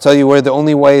 I'll tell you where the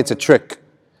only way it's a trick.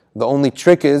 The only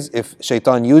trick is if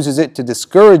shaitan uses it to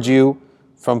discourage you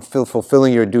from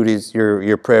fulfilling your duties,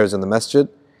 your prayers in the masjid,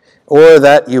 or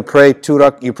that you pray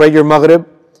you pray your maghrib,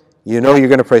 you're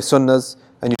going to pray sunnahs,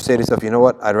 and you say to yourself, you know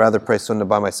what, I'd rather pray sunnah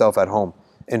by myself at home.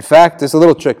 In fact, it's a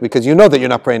little trick because you know that you're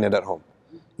not praying it at home.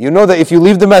 You know that if you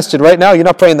leave the masjid right now, you're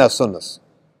not praying that sunnahs.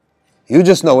 You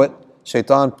just know it.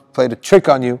 Shaitan played a trick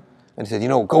on you and he said,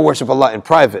 go worship Allah in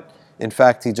private. In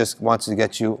fact, he just wants to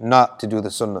get you not to do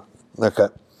the sunnah. Okay.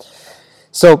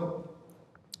 So,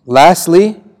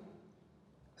 lastly,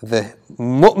 the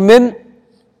mu'min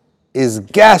is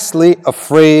ghastly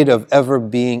afraid of ever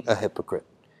being a hypocrite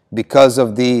because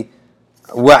of the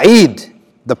wa'id,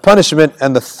 the punishment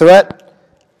and the threat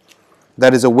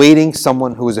that is awaiting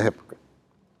someone who is a hypocrite.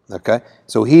 Okay?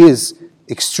 So he is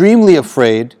extremely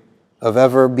afraid of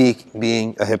ever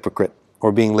being a hypocrite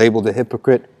or being labeled a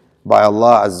hypocrite by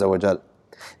Allah Azza wa Jal.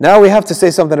 Now we have to say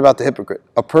something about the hypocrite.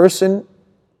 A person,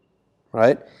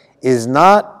 right, is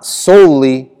not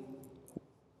solely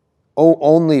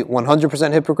only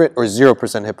 100% hypocrite or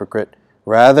 0% hypocrite.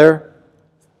 Rather,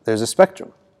 there's a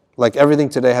spectrum. Like everything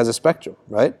today has a spectrum,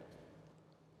 right?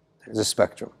 There's a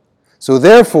spectrum. So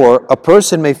therefore, a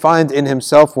person may find in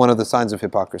himself one of the signs of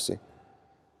hypocrisy.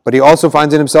 But he also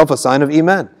finds in himself a sign of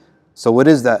Iman. So what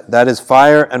is that? That is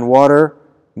fire and water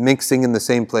mixing in the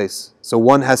same place. So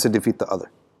one has to defeat the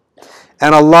other.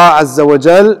 And Allah Azza wa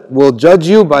Jal will judge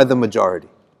you by the majority.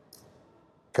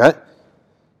 Okay?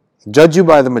 Judge you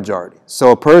by the majority.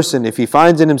 So a person, if he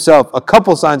finds in himself a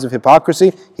couple signs of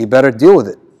hypocrisy, he better deal with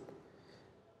it.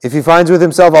 If he finds with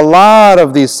himself a lot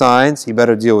of these signs, he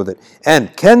better deal with it.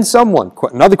 And can someone,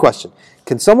 another question,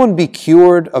 can someone be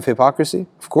cured of hypocrisy?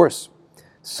 Of course.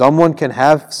 Someone can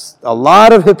have a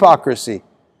lot of hypocrisy,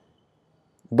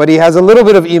 but he has a little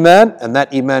bit of Iman, and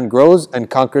that Iman grows and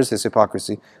conquers his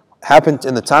hypocrisy. Happened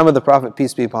in the time of the Prophet,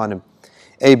 peace be upon him.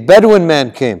 A Bedouin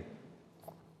man came,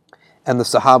 and the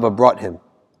Sahaba brought him,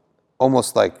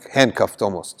 almost like handcuffed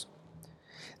almost.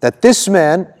 That this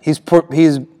man, he's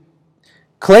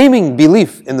claiming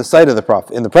belief in the sight of the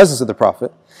Prophet, in the presence of the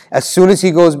Prophet. As soon as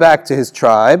he goes back to his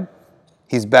tribe,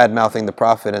 he's bad-mouthing the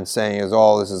Prophet and saying,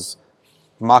 this is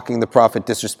mocking the Prophet,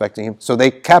 disrespecting him. So they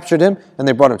captured him and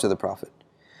they brought him to the Prophet.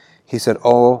 He said,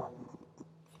 Oh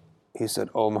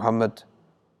Muhammad,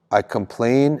 I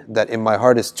complain that in my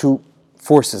heart is two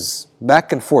forces,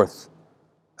 back and forth,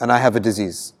 and I have a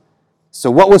disease.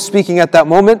 So what was speaking at that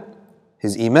moment?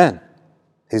 His Iman.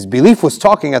 His belief was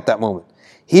talking at that moment.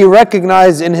 He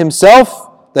recognized in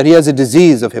himself that he has a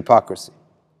disease of hypocrisy.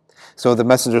 So the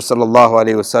Messenger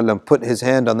ﷺ put his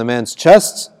hand on the man's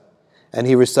chest and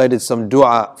he recited some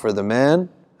dua for the man,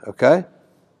 okay?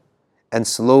 And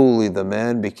slowly the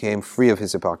man became free of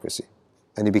his hypocrisy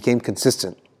and he became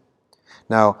consistent.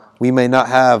 Now, we may not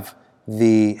have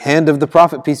the hand of the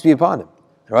Prophet, peace be upon him,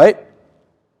 right?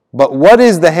 But what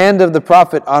is the hand of the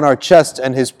Prophet on our chest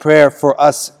and his prayer for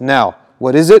us now?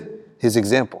 What is it? His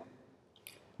example.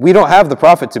 We don't have the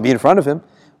Prophet to be in front of him,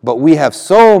 but we have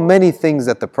so many things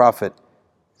that the Prophet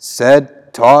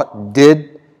said, taught,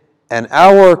 did, and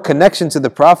our connection to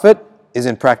the Prophet is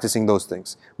in practicing those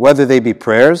things. Whether they be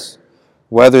prayers,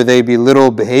 whether they be little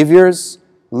behaviors,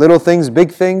 little things,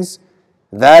 big things,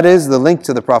 that is the link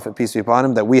to the Prophet, peace be upon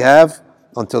him, that we have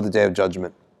until the Day of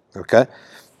Judgment. Okay?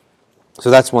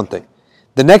 So that's one thing.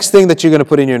 The next thing that you're going to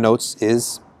put in your notes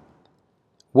is,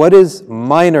 what is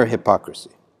minor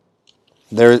hypocrisy?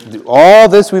 All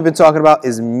this we've been talking about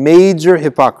is major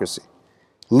hypocrisy.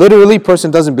 Literally, person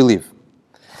doesn't believe.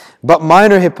 But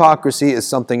minor hypocrisy is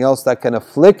something else that can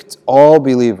afflict all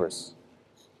believers.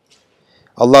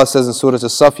 Allah says in Surah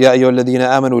As-Saf, يَا أَيُّهَا الَّذِينَ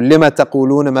آمَنُوا لِمَ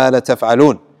تَقُولُونَ مَا لَا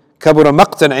تَفْعَلُونَ كَبُرَ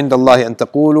مَقْتًا عِنْدَ اللَّهِ أَن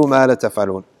تَقُولُوا مَا لَا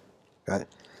تَفْعَلُونَ. Okay.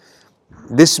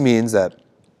 This means that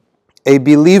a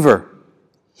believer,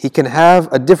 he can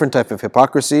have a different type of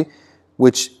hypocrisy,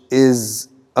 which is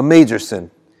a major sin.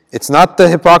 It's not the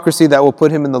hypocrisy that will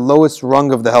put him in the lowest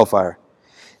rung of the hellfire.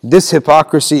 This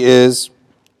hypocrisy is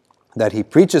that he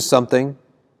preaches something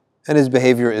and his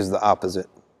behavior is the opposite.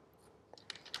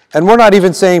 And we're not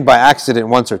even saying by accident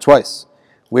once or twice.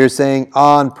 We're saying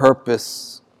on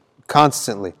purpose,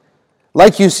 constantly.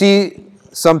 Like you see,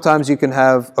 sometimes you can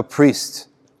have a priest,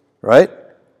 right?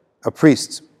 A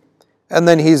priest. And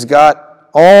then he's got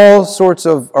all sorts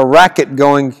of a racket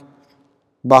going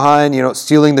behind,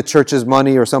 stealing the church's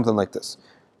money or something like this,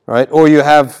 right? Or you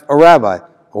have a rabbi,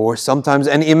 or sometimes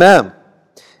an imam.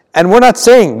 And we're not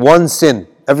saying one sin.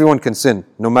 Everyone can sin.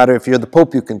 No matter if you're the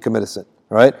Pope, you can commit a sin,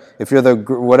 right? If you're the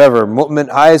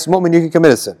highest mu'min, you can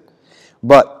commit a sin.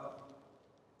 But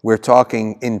we're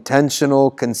talking intentional,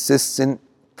 consistent,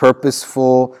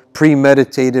 purposeful,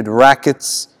 premeditated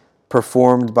rackets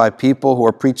performed by people who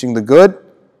are preaching the good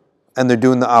and they're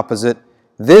doing the opposite.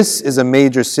 This is a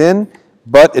major sin,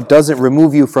 but it doesn't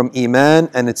remove you from Iman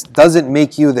and it doesn't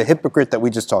make you the hypocrite that we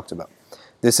just talked about.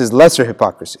 This is lesser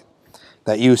hypocrisy.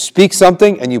 That you speak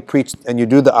something and you preach and you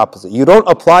do the opposite. You don't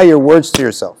apply your words to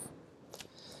yourself.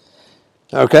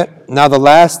 Okay, now the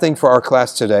last thing for our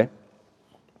class today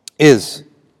is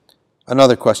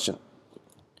another question.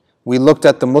 We looked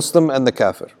at the Muslim and the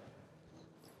Kafir.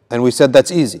 And we said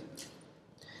that's easy.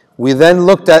 We then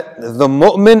looked at the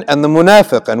mu'min and the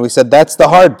munafiq, and we said that's the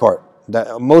hard part.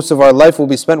 That most of our life will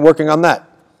be spent working on that.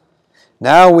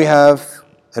 Now we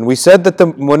said that the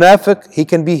munafiq, he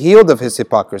can be healed of his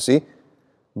hypocrisy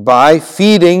by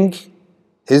feeding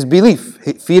his belief,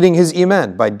 feeding his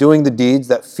iman, by doing the deeds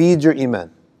that feed your iman.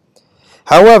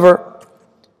 However,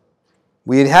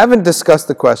 we haven't discussed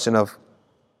the question of,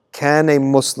 can a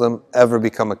Muslim ever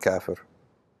become a kafir?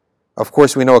 Of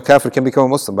course, we know a kafir can become a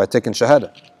Muslim by taking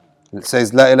shahada. It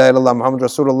says, La ilaha illallah Muhammad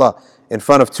Rasulullah in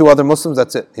front of two other Muslims,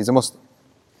 that's it. He's a Muslim.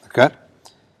 Okay?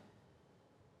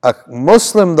 A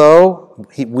Muslim, though,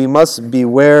 we must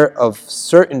beware of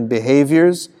certain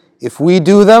behaviors. If we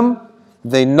do them,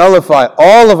 they nullify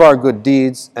all of our good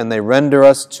deeds and they render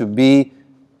us to be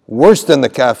worse than the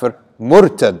kafir,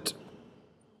 murtad,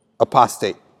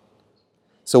 apostate.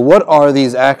 So what are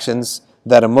these actions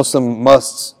that a Muslim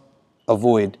must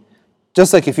avoid?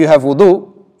 Just like if you have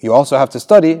wudu, you also have to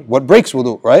study what breaks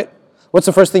wudu, right? What's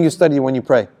the first thing you study when you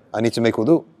pray? I need to make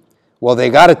wudu. Well, they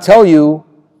got to tell you,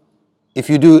 if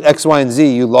you do X, Y, and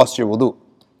Z, you lost your wudu.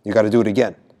 You got to do it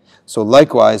again. So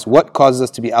likewise, what causes us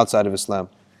to be outside of Islam?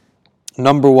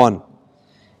 Number one,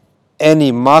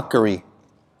 any mockery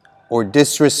or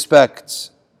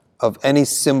disrespect of any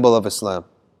symbol of Islam.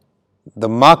 The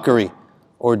mockery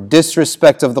or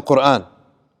disrespect of the Quran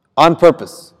on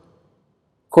purpose.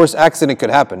 Of course, accident could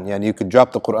happen. Yeah, you could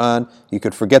drop the Quran, you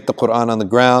could forget the Quran on the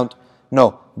ground.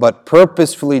 No, but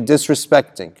purposefully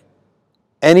disrespecting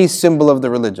any symbol of the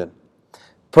religion.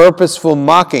 Purposeful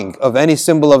mocking of any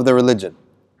symbol of the religion.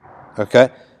 Okay?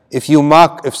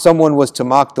 If someone was to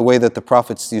mock the way that the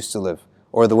prophets used to live,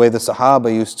 or the way the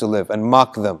Sahaba used to live, and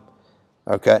mock them,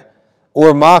 okay?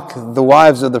 Or mock the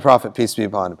wives of the Prophet, peace be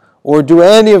upon him, or do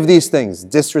any of these things,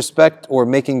 disrespect or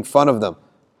making fun of them,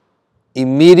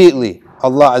 immediately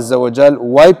Allah Azza wa Jal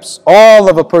wipes all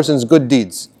of a person's good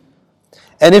deeds.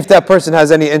 And if that person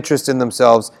has any interest in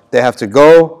themselves, they have to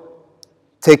go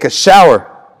take a shower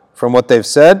from what they've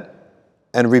said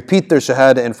and repeat their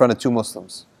shahada in front of two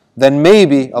Muslims. Then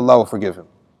maybe Allah will forgive him.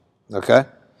 Okay?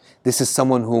 This is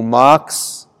someone who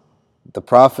mocks the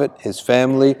Prophet, his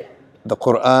family, the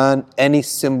Quran, any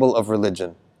symbol of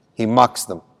religion. He mocks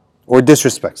them or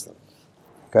disrespects them.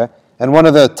 Okay? And one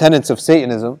of the tenets of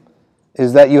Satanism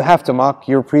is that you have to mock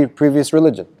your previous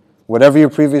religion. Whatever your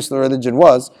previous religion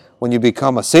was, when you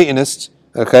become a Satanist,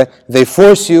 okay, they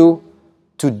force you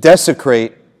to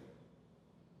desecrate,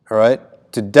 all right,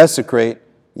 to desecrate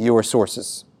your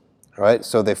sources. Right?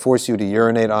 So they force you to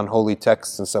urinate on holy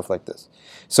texts and stuff like this.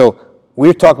 So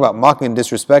we're talking about mocking and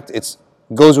disrespect. It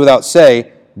goes without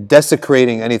say,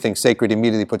 desecrating anything sacred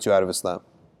immediately puts you out of Islam.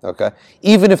 Okay?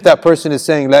 Even if that person is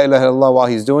saying La ilaha illallah while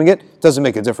he's doing it, doesn't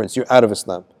make a difference. You're out of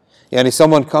Islam. Yani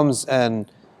someone comes and,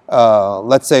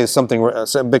 let's say something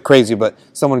a bit crazy, but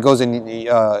someone goes and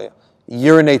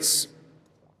urinates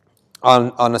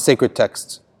on a sacred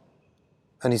text.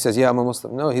 And he says, yeah, I'm a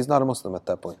Muslim. No, he's not a Muslim at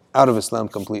that point. Out of Islam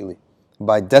completely.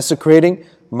 By desecrating,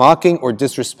 mocking, or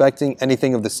disrespecting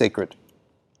anything of the sacred.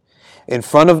 In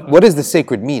front of, what does the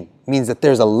sacred mean? It means that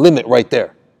there's a limit right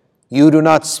there. You do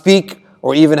not speak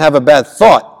or even have a bad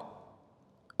thought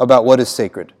about what is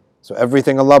sacred. So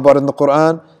everything Allah brought in the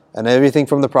Quran and everything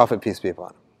from the Prophet, peace be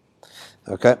upon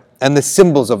him. Okay? And the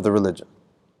symbols of the religion.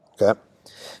 Okay?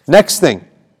 Next thing.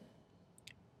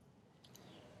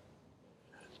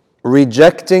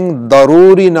 Rejecting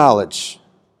daruri knowledge.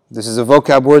 This is a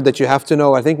vocab word that you have to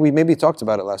know. I think we maybe talked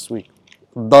about it last week.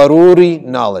 Daruri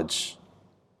knowledge.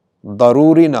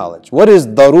 Daruri knowledge. What is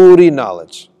daruri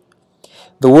knowledge?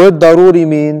 The word daruri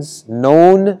means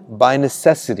known by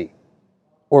necessity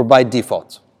or by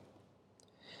default.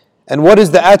 And what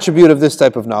is the attribute of this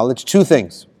type of knowledge? Two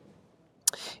things.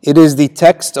 It is the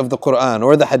text of the Quran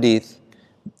or the Hadith,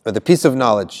 or the piece of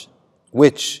knowledge,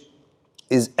 which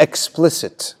is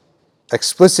explicit.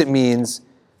 Explicit means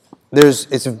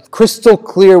it's crystal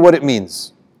clear what it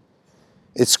means.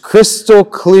 It's crystal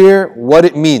clear what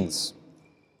it means.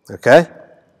 Okay?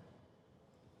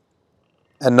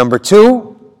 And number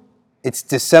two, its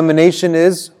dissemination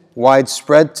is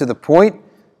widespread to the point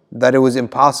that it was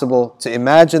impossible to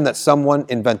imagine that someone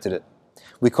invented it.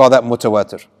 We call that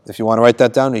mutawatir. If you want to write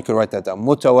that down, you can write that down.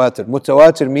 Mutawatir.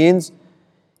 Mutawatir means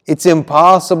it's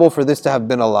impossible for this to have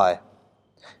been a lie.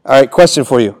 All right, question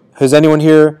for you. Has anyone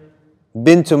here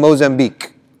been to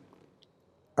Mozambique?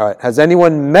 All right, has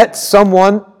anyone met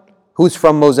someone who's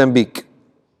from Mozambique?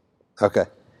 Okay.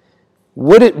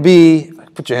 Would it be,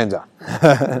 put your hands on.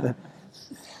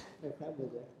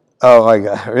 Oh my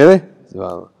God, really?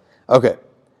 Okay.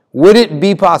 Would it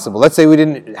be possible, let's say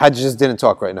Hajj just didn't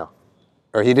talk right now,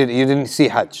 or you didn't see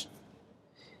Hajj.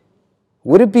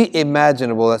 Would it be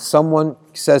imaginable that someone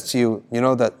says to you, you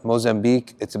know that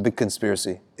Mozambique, it's a big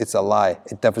conspiracy, it's a lie,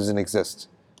 it doesn't exist,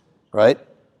 right?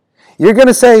 You're going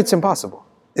to say it's impossible.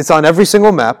 It's on every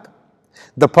single map.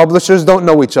 The publishers don't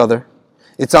know each other.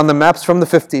 It's on the maps from the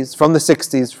 50s, from the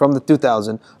 60s, from the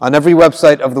 2000. On every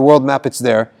website of the world map, it's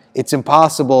there. It's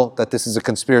impossible that this is a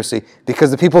conspiracy because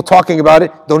the people talking about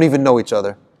it don't even know each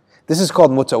other. This is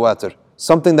called mutawatir.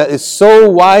 Something that is so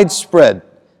widespread,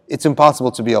 it's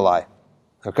impossible to be a lie.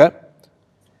 Okay?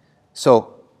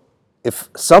 So, if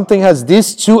something has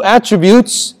these two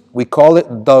attributes, we call it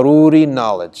daruri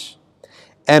knowledge.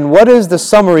 And what is the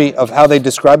summary of how they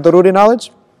describe daruri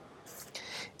knowledge?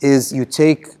 Is you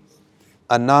take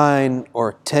a 9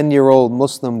 or 10-year-old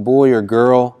Muslim boy or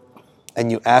girl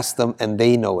and you ask them and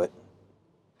they know it.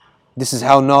 This is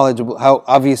how knowledgeable, how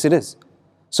obvious it is.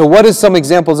 So what is some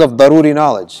examples of daruri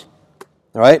knowledge?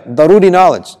 Right? Daruri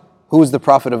knowledge. Who is the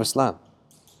Prophet of Islam?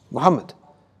 Muhammad.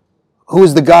 Who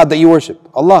is the God that you worship?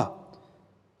 Allah.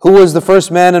 Who was the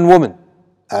first man and woman?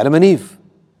 Adam and Eve.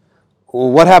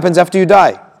 What happens after you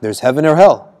die? There's heaven or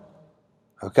hell.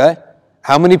 Okay?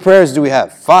 How many prayers do we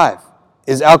have? 5.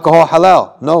 Is alcohol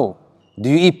halal? No. Do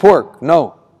you eat pork?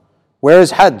 No. Where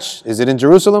is Hajj? Is it in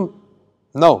Jerusalem?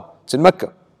 No. It's in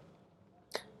Mecca.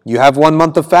 You have 1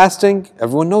 month of fasting?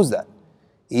 Everyone knows that.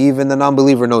 Even the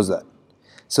non-believer knows that.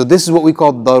 So this is what we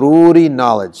call daruri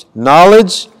knowledge.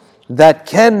 Knowledge that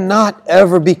cannot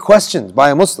ever be questioned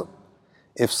by a Muslim.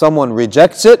 If someone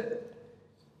rejects it,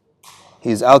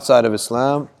 he's outside of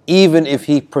Islam, even if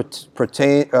he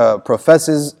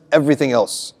professes everything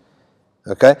else.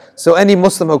 Okay? So any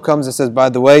Muslim who comes and says, by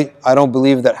the way, I don't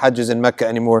believe that Hajj is in Mecca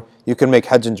anymore, you can make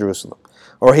Hajj in Jerusalem.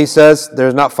 Or he says,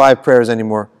 there's not 5 prayers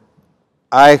anymore.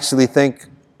 I actually think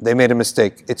they made a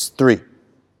mistake. It's 3.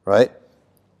 Right?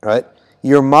 Right?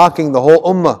 You're mocking the whole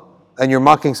ummah, and you're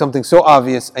mocking something so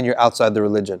obvious, and you're outside the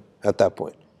religion at that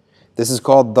point. This is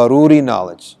called daruri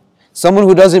knowledge. Someone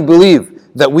who doesn't believe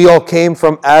that we all came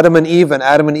from Adam and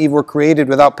Eve were created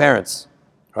without parents,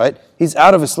 right? He's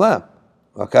out of Islam,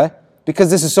 okay? Because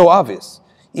this is so obvious.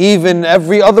 Even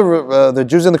every other, the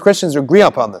Jews and the Christians agree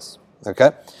upon this,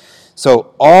 okay?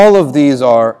 So all of these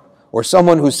are, or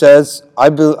someone who says, I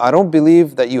don't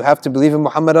believe that you have to believe in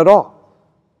Muhammad at all,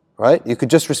 right? You could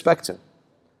just respect him.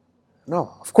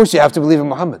 No, of course you have to believe in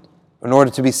Muhammad in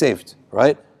order to be saved,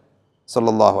 right?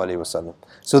 Sallallahu Alaihi Wasallam.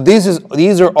 So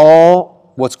these are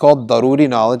all what's called daruri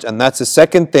knowledge, and that's the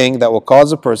second thing that will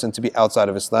cause a person to be outside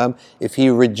of Islam. If he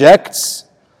rejects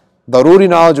daruri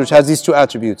knowledge, which has these 2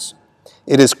 attributes,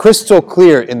 it is crystal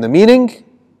clear in the meaning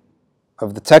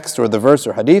of the text or the verse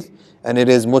or hadith, and it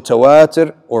is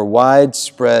mutawatir or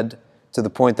widespread to the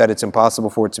point that it's impossible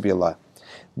for it to be a lie.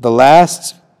 The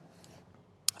last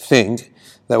thing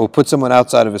that will put someone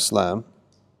outside of Islam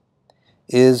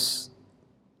is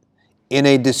in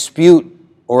a dispute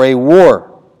or a war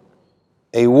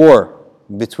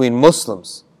between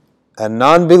Muslims and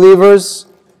non-believers,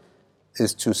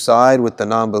 is to side with the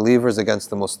non-believers against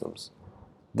the Muslims.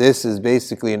 This is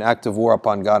basically an act of war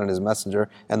upon God and His Messenger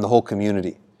and the whole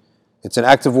community. It's an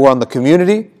act of war on the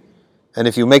community, and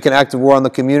if you make an act of war on the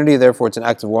community, therefore it's an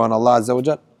act of war on Allah Azza wa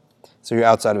Jal. So you're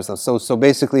outside of Islam. So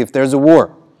basically, if there's a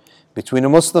war between a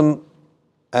Muslim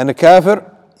and a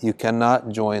kafir, you cannot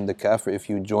join the kafir. If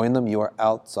you join them, you are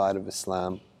outside of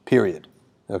Islam, period.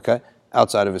 Okay?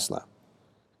 Outside of Islam.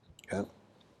 Okay?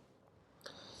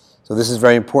 So this is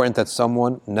very important that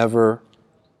someone never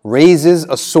raises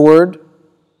a sword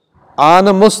on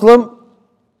a Muslim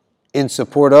in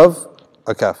support of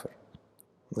a kafir.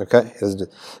 Okay?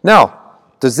 Now,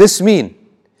 does this mean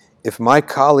if my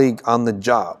colleague on the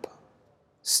job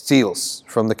steals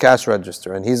from the cash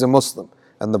register and he's a Muslim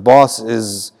and the boss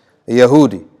is a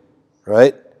Yahudi,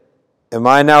 right? Am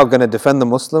I now going to defend the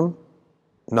Muslim?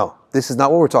 No, this is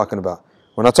not what we're talking about.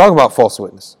 We're not talking about false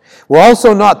witness. We're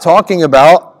also not talking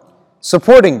about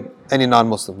supporting any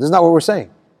non-Muslim. This is not what we're saying,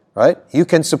 right? You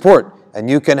can support and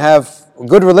you can have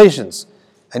good relations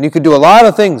and you can do a lot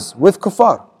of things with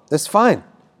kuffar. That's fine,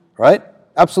 right?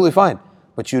 Absolutely fine.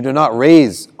 But you do not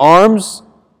raise arms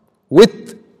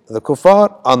with the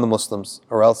kuffar on the Muslims,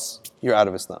 or else you're out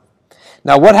of Islam.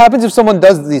 Now, what happens if someone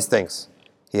does these things?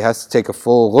 He has to take a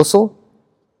full ghusl,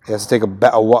 he has to take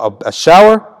a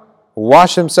shower,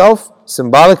 wash himself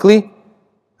symbolically,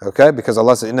 okay? Because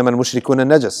Allah said, إِنَّمَا الْمُشْرِكُونَ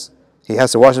النَّجَسِ. He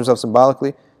has to wash himself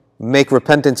symbolically, make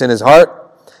repentance in his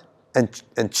heart,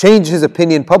 and change his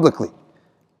opinion publicly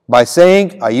by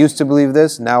saying, I used to believe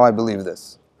this, now I believe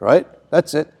this, right?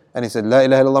 That's it. And he said, La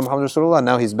ilaha illallah Muhammad Rasulullah.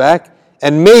 Now he's back.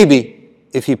 And maybe,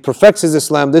 if he perfects his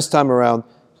Islam this time around,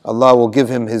 Allah will give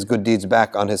him his good deeds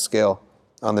back on his scale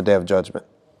on the Day of Judgment.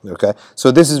 Okay?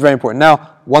 So this is very important.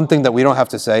 Now, one thing that we don't have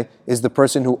to say is the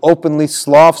person who openly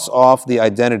sloughs off the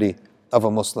identity of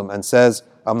a Muslim and says,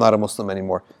 I'm not a Muslim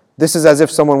anymore. This is as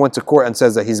if someone went to court and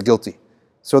says that he's guilty.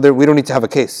 So we don't need to have a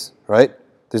case, right?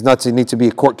 There's not to need to be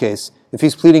a court case if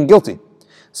he's pleading guilty.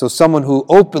 So someone who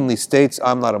openly states,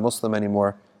 I'm not a Muslim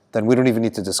anymore, then we don't even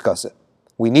need to discuss it.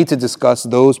 We need to discuss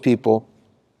those people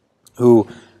who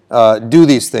do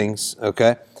these things,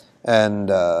 okay? And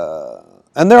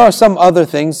there are some other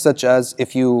things, such as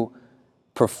if you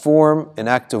perform an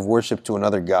act of worship to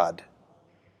another god,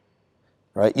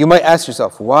 right? You might ask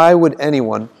yourself, why would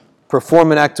anyone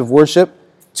perform an act of worship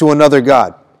to another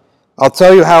god? I'll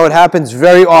tell you how it happens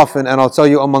very often, and I'll tell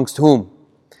you amongst whom.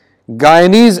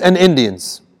 Guyanese and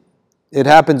Indians. It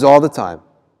happens all the time.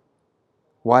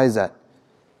 Why is that?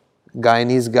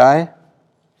 Guyanese guy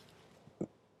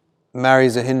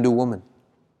marries a Hindu woman.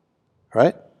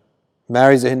 Right?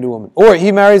 Marries a Hindu woman. Or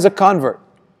he marries a convert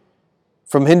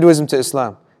from Hinduism to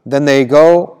Islam. Then they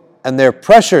go and they're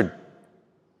pressured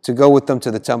to go with them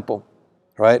to the temple.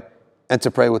 Right? And to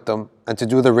pray with them, and to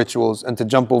do the rituals, and to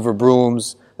jump over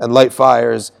brooms, and light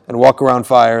fires, and walk around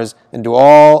fires, and do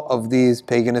all of these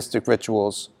paganistic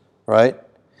rituals, right?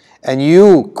 And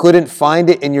you couldn't find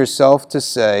it in yourself to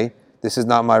say, this is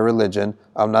not my religion,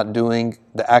 I'm not doing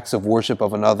the acts of worship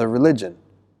of another religion.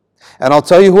 And I'll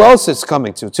tell you who else it's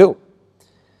coming to, too.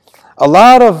 A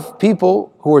lot of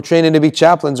people who are training to be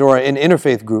chaplains or are in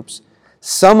interfaith groups,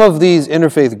 some of these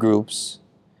interfaith groups,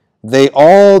 they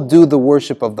all do the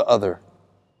worship of the other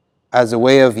as a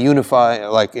way of unifying,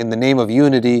 like in the name of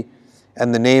unity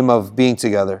and the name of being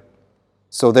together.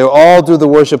 So they all do the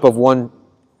worship of one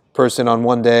person on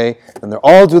one day, and they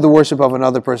all do the worship of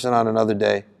another person on another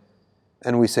day.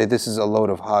 And we say, this is a load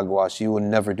of hogwash. You would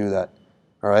never do that.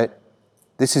 All right?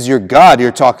 This is your God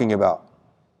you're talking about.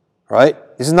 All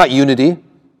right? This is not unity.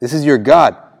 This is your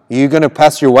God. You're going to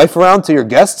pass your wife around to your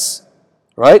guests?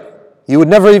 Right? You would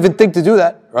never even think to do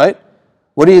that, right?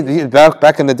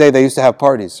 Back in the day, they used to have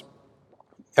parties.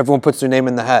 Everyone puts their name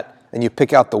in the hat, and you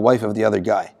pick out the wife of the other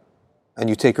guy, and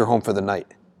you take her home for the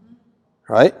night,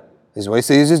 right? These ways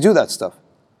they just do that stuff.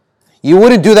 You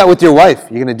wouldn't do that with your wife.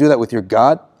 You're going to do that with your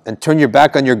God, and turn your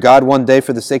back on your God one day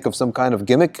for the sake of some kind of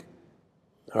gimmick,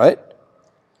 right?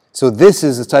 So this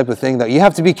is the type of thing that you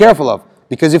have to be careful of,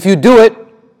 because if you do it,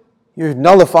 you're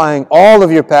nullifying all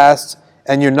of your past,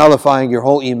 and you're nullifying your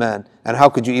whole iman. And how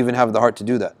could you even have the heart to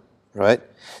do that? Right?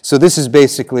 So this is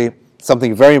basically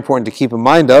something very important to keep in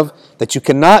mind of, that you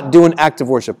cannot do an act of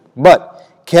worship. But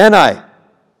can I,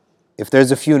 if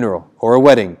there's a funeral or a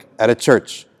wedding at a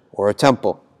church or a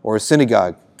temple or a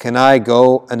synagogue, can I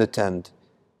go and attend?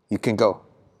 You can go.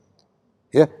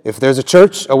 Yeah, if there's a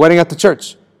church, a wedding at the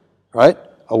church, right?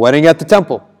 A wedding at the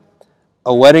temple,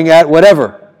 a wedding at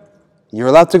whatever, you're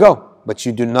allowed to go. But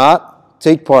you do not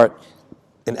take part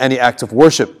in any act of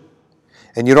worship.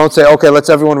 And you don't say, okay, let's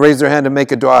everyone raise their hand and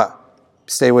make a dua.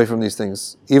 Stay away from these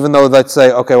things. Even though let's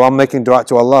say, okay, well, I'm making dua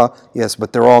to Allah. Yes,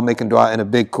 but they're all making dua in a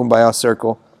big kumbaya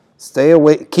circle. Stay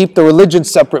away. Keep the religion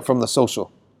separate from the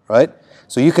social, right?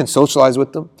 So you can socialize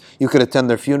with them. You could attend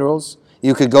their funerals.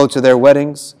 You could go to their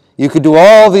weddings. You could do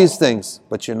all these things,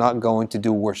 but you're not going to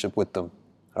do worship with them,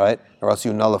 right? Or else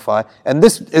you nullify. And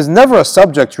this is never a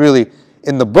subject really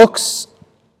in the books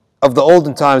of the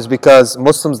olden times, because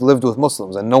Muslims lived with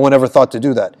Muslims and no one ever thought to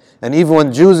do that. And even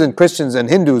when Jews and Christians and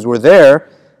Hindus were there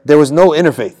was no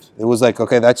interfaith. It was like,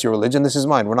 okay, that's your religion, this is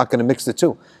mine. We're not going to mix the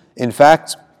two. In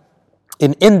fact,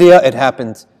 in India, it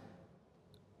happened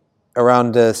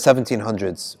around the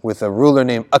 1700s with a ruler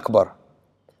named Akbar.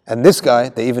 And this guy,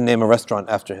 they even name a restaurant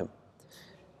after him.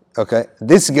 Okay,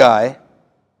 this guy,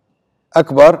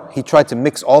 Akbar, he tried to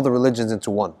mix all the religions into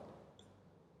one.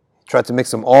 He tried to mix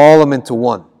them all into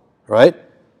one. Right?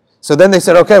 So then they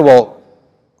said, okay, well,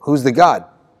 who's the God?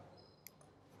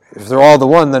 If they're all the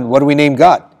one, then what do we name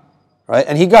God? Right?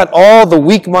 And he got all the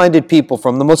weak-minded people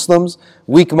from the Muslims,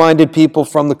 weak-minded people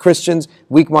from the Christians,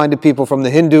 weak-minded people from the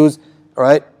Hindus,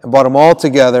 right? And brought them all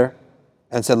together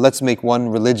and said, let's make one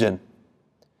religion.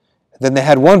 Then they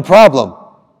had one problem.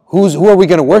 Who are we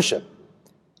going to worship?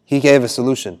 He gave a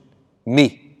solution.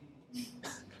 Me.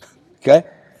 Okay?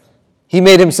 He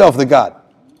made himself the God.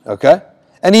 Okay?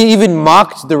 And he even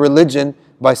mocked the religion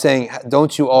by saying,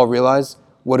 don't you all realize,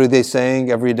 what are they saying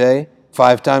every day?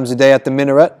 5 times a day at the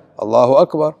minaret? Allahu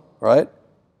Akbar, right?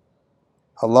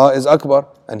 Allah is Akbar,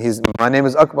 and my name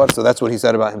is Akbar, so that's what he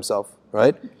said about himself,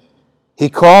 right? He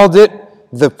called it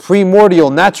the primordial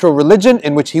natural religion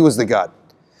in which he was the God.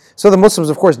 So the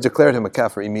Muslims, of course, declared him a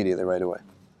kafir immediately, right away.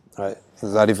 Right?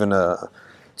 There's not even a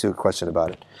question about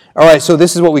it. All right, so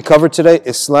this is what we covered today,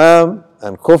 Islam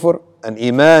and kufr, and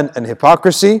iman and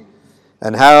hypocrisy,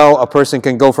 and how a person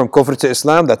can go from kufr to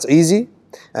Islam. That's easy.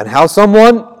 And how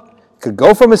someone could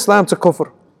go from Islam to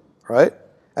kufr, right?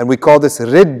 And we call this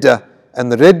ridda.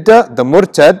 And the ridda, the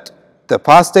murtad, the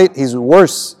apostate, he's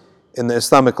worse in the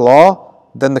Islamic law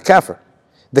than the kafir.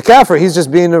 The kafir, he's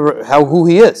just being who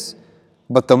he is.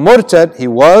 But the murtad, he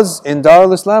was in Dar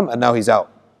al-Islam and now he's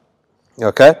out.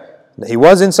 Okay? He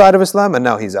was inside of Islam and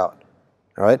now he's out.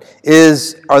 All right?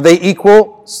 Are they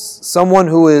equal? Someone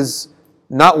who is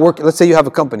not working, let's say you have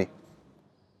a company,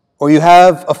 or you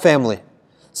have a family.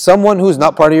 Someone who's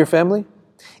not part of your family,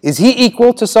 is he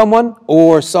equal to someone,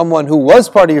 or someone who was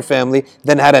part of your family,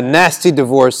 then had a nasty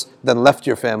divorce, then left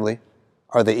your family?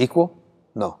 Are they equal?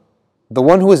 No. The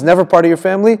one who was never part of your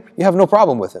family, you have no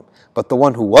problem with him. But the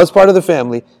one who was part of the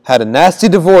family, had a nasty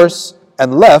divorce,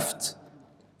 and left,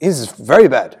 is very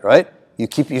bad, right? You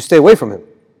stay away from him,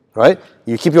 right?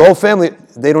 You keep your whole family.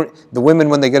 The women,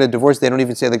 when they get a divorce, they don't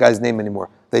even say the guy's name anymore.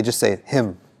 They just say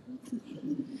him,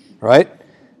 right?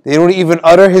 They don't even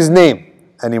utter his name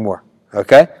anymore,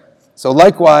 okay? So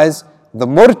likewise, the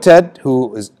murtad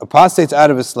who apostates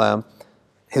out of Islam,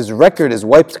 his record is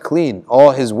wiped clean.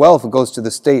 All his wealth goes to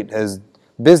the state. His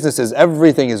businesses,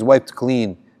 everything is wiped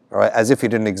clean, all right, as if he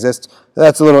didn't exist.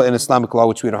 That's a little in Islamic law,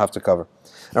 which we don't have to cover.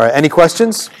 All right, any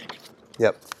questions?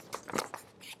 Yep.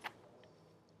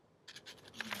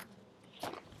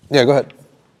 Yeah, go ahead.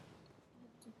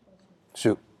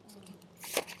 Shoot.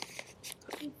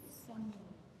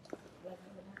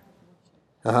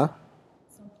 Uh-huh.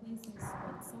 Some places,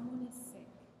 when someone is sick,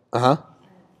 Uh-huh.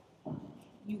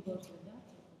 you go to the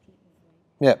doctor for treatment,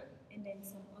 right? Yeah. And then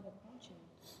some other culture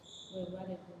will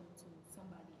rather go to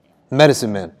somebody else.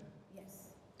 Medicine man. Yes.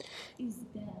 Is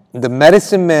that The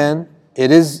medicine man,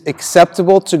 it is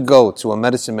acceptable to go to a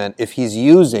medicine man if he's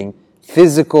using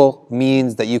physical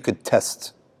means that you could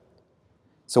test.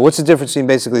 So what's the difference between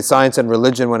basically science and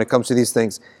religion when it comes to these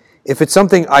things? If it's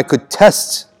something I could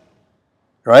test,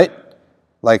 right?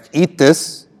 Like eat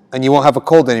this and you won't have a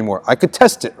cold anymore. I could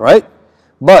test it, right?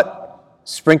 But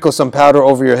sprinkle some powder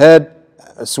over your head,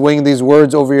 swing these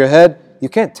words over your head, you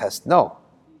can't test. No,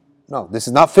 this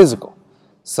is not physical.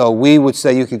 So we would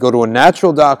say you could go to a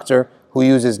natural doctor who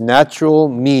uses natural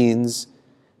means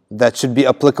that should be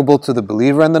applicable to the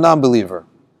believer and the non-believer,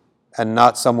 and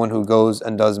not someone who goes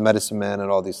and does medicine man and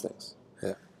all these things.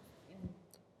 Yeah. and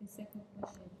the second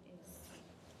question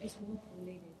is work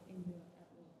related in your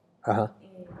outlook. Uh-huh.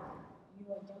 And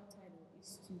your job title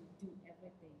is to do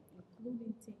everything,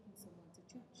 including taking someone to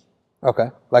church.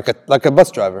 Okay. Like a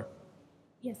bus driver.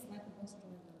 Yes, like a bus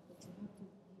driver, but you have to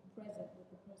be present with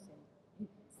the person, with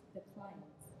the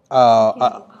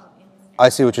client. I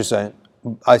see what you're saying.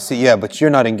 I see, yeah, but you're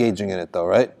not engaging in it though,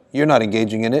 right? You're not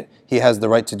engaging in it. He has the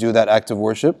right to do that act of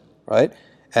worship, right?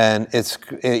 And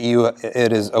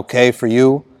it is okay for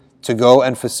you to go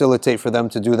and facilitate for them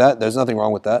to do that. There's nothing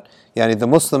wrong with that. Yani the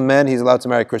Muslim man, he's allowed to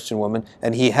marry a Christian woman,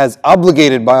 and he has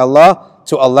obligated by Allah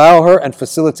to allow her and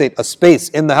facilitate a space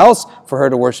in the house for her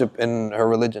to worship in her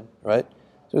religion, right?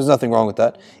 There's nothing wrong with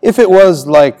that. If it was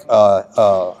like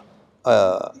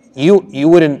you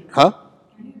wouldn't, huh?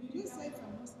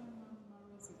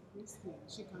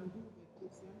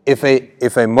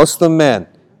 If a Muslim man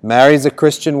marries a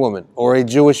Christian woman or a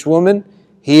Jewish woman,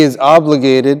 he is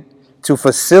obligated to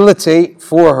facilitate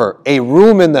for her a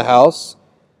room in the house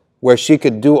where she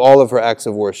could do all of her acts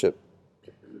of worship,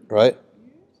 right?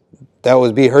 That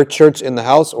would be her church in the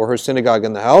house or her synagogue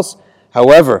in the house.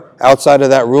 However, outside of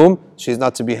that room, she's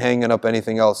not to be hanging up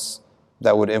anything else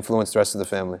that would influence the rest of the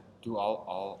family. Do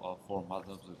all four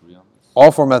madhabs agree on this?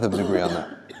 All four methods agree on that.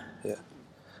 Yeah.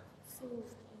 So,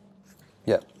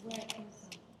 Yeah. where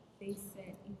they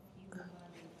said if you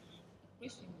marry a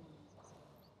Christian woman,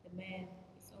 the man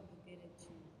is obligated to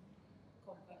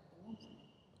convert the woman.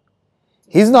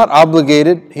 He's not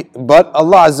obligated, but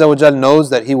Allah Azza wa Jal knows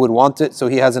that he would want it, so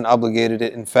he hasn't obligated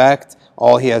it. In fact,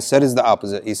 all he has said is the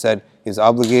opposite. He said he's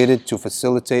obligated to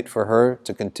facilitate for her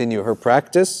to continue her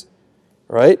practice,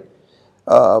 right?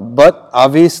 But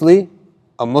obviously,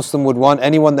 a Muslim would want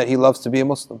anyone that he loves to be a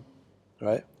Muslim,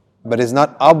 right? But is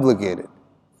not obligated.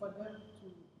 For them to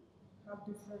have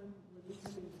different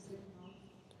religion in the same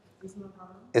house is not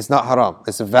haram. It's not haram.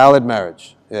 It's a valid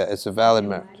marriage. Yeah, it's a valid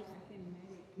marriage.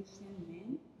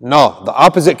 No, the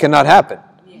opposite cannot happen.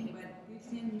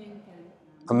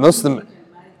 A Muslim,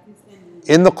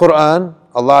 in the Quran,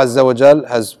 Allah Azza wa Jal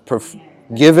has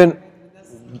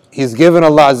He's given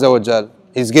Allah Azza wa Jal,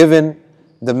 He's given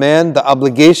the man the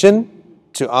obligation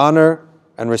to honor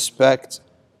and respect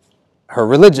her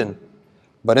religion.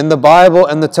 But in the Bible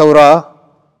and the Torah,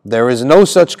 there is no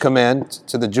such command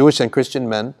to the Jewish and Christian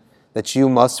men that you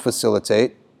must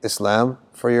facilitate Islam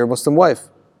for your Muslim wife,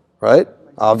 right?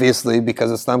 Obviously, because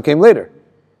Islam came later.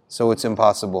 So it's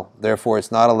impossible. Therefore,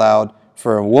 it's not allowed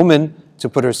for a woman to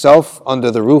put herself under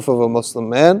the roof of a Muslim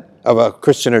man, of a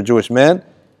Christian or Jewish man,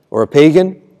 or a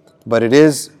pagan, but it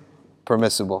is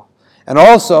permissible. And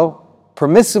also,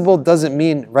 permissible doesn't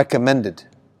mean recommended.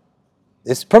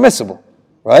 It's permissible,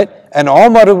 right? And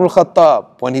Umar ibn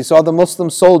Khattab, when he saw the Muslim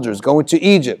soldiers going to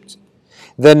Egypt,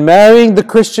 then marrying the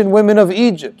Christian women of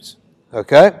Egypt,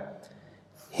 okay?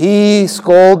 He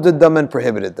scolded them and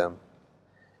prohibited them.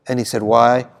 And he said,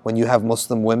 why? When you have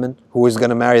Muslim women, who is going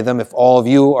to marry them if all of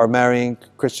you are marrying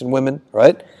Christian women,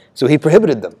 right? So he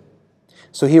prohibited them.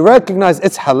 So he recognized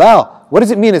it's halal. What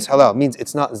does it mean it's halal? It means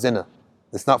it's not zina.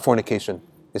 It's not fornication.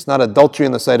 It's not adultery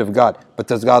in the sight of God. But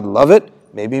does God love it?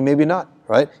 Maybe, maybe not,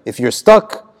 right? If you're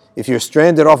stuck, if you're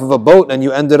stranded off of a boat and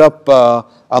you ended up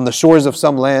on the shores of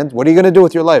some land, what are you going to do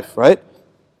with your life, right?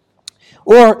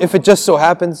 Or if it just so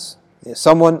happens,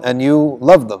 someone and you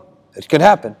love them, it could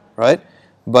happen, right?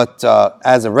 But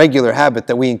as a regular habit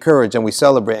that we encourage and we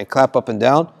celebrate and clap up and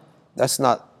down, that's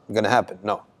not going to happen,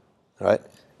 no, right?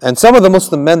 And some of the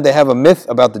Muslim men, they have a myth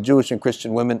about the Jewish and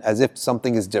Christian women as if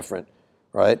something is different,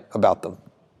 right, about them.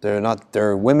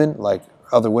 They're women like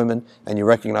other women, and you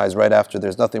recognize right after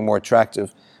there's nothing more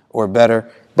attractive or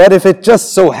better. But if it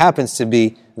just so happens to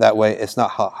be that way, it's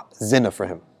not zina for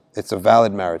him. It's a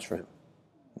valid marriage for him.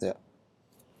 Yeah.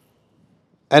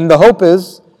 And the hope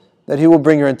is that he will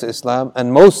bring her into Islam.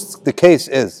 And the case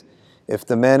is, if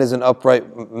the man is an upright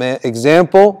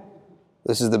example,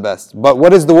 this is the best. But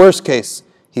what is the worst case?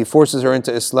 He forces her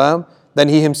into Islam, then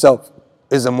he himself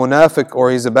is a munafiq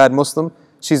or he's a bad Muslim,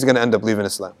 she's going to end up leaving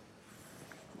Islam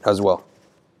as well.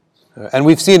 And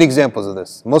we've seen examples of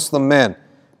this. Muslim man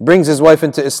brings his wife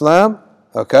into Islam,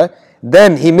 okay?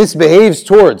 Then he misbehaves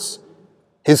towards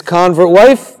his convert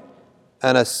wife,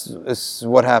 and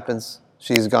what happens?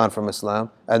 She's gone from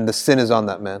Islam, and the sin is on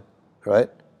that man, right?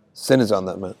 Sin is on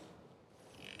that man.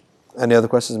 Any other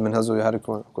questions? Minhazu, you had a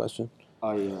question?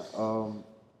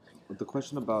 The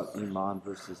question about Iman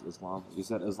versus Islam. You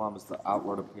said Islam is the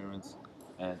outward appearance,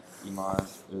 and Iman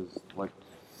is like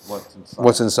what's inside.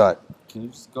 What's inside? Can you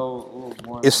just go a little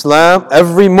more? Islam,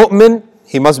 every mu'min,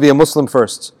 he must be a Muslim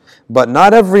first. But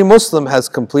not every Muslim has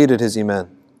completed his Iman.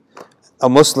 A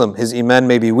Muslim, his Iman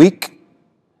may be weak,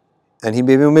 and he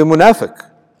may be munafiq,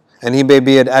 and he may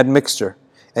be an admixture,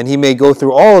 and he may go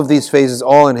through all of these phases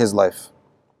all in his life.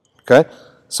 Okay?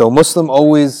 So Muslim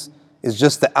always is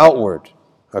just the outward.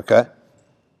 Okay?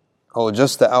 Oh,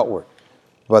 just the outward.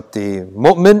 But the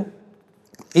mu'min,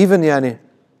 even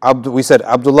we said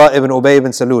Abdullah ibn Ubay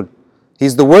ibn Salul,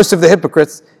 he's the worst of the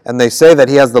hypocrites, and they say that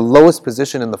he has the lowest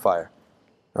position in the fire.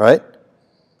 Alright?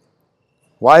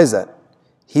 Why is that?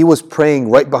 He was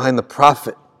praying right behind the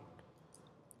Prophet.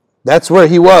 That's where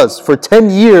he was for 10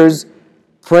 years,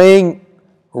 praying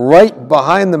right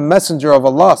behind the Messenger of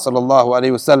Allah sallallahu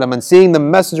alaihi wasallam, and seeing the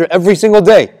Messenger every single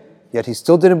day. Yet he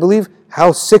still didn't believe.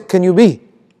 How sick can you be?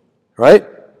 Right?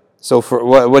 So for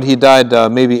what he died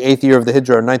maybe 8th year of the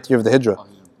Hijrah or 9th year of the Hijrah.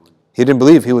 He didn't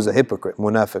believe. He was a hypocrite,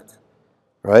 munafiq.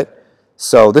 Right?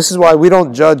 So this is why we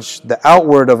don't judge the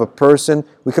outward of a person.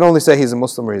 We can only say he's a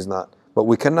Muslim or he's not. But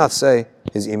we cannot say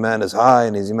his Iman is high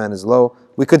and his Iman is low.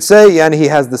 We could say he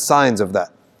has the signs of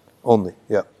that only.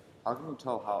 Yeah. How can you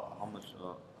tell how much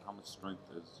strength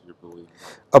is your belief?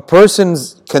 A person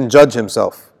can judge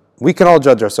himself. We can all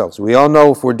judge ourselves. We all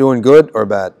know if we're doing good or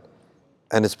bad.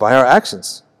 And it's by our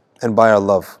actions and by our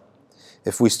love.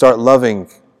 If we start loving,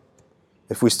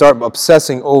 if we start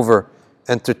obsessing over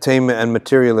entertainment and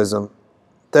materialism,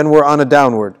 then we're on a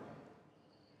downward.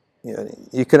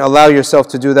 You can allow yourself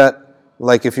to do that.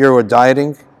 Like if you're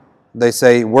dieting, they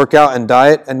say work out and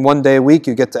diet, and one day a week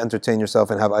you get to entertain yourself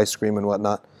and have ice cream and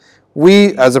whatnot.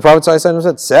 We, as the Prophet ﷺ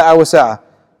said, sa'a wa sa'a.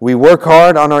 We work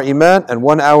hard on our Iman, and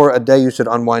 1 hour a day you should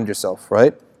unwind yourself,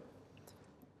 right?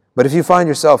 But if you find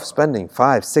yourself spending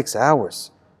 5, 6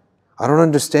 hours, I don't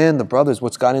understand the brothers,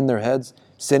 what's got in their heads,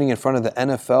 sitting in front of the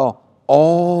NFL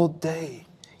all day.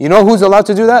 You know who's allowed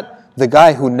to do that? The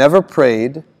guy who never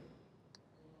prayed,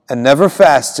 and never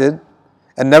fasted,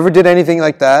 and never did anything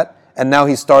like that, and now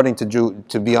he's starting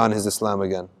to be on his Islam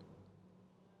again.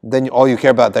 Then all you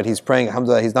care about that he's praying,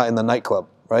 alhamdulillah, he's not in the nightclub,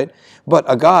 right? But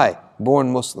a guy,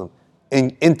 born Muslim,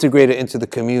 integrated into the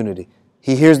community,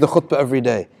 he hears the khutbah every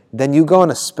day, then you go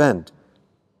to spend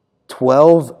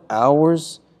 12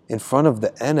 hours in front of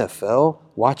the NFL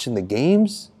watching the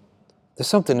games? There's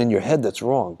something in your head that's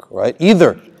wrong, right?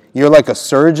 Either you're like a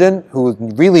surgeon who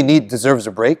really deserves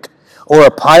a break, or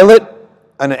a pilot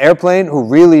on an airplane who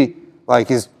really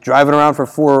is driving around for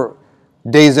 4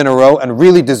 days in a row and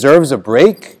really deserves a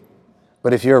break.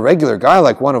 But if you're a regular guy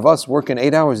like one of us working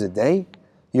 8 hours a day,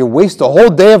 you waste a whole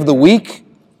day of the week,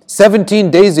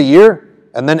 17 days a year,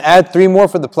 and then add 3 more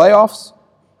for the playoffs,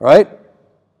 right?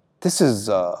 This is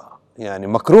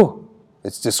makruh.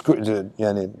 It's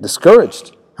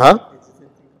discouraged. Huh?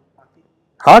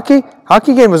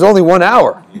 Hockey game is only 1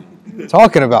 hour.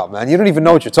 Talking about, man. You don't even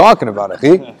know what you're talking about,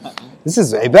 akhi. This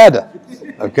is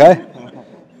ibadah. Okay?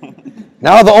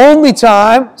 Now the only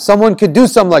time someone could do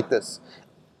something like this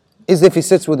is if he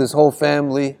sits with his whole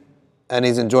family and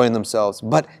he's enjoying themselves.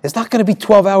 But it's not going to be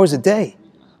 12 hours a day.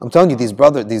 I'm telling you, these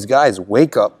guys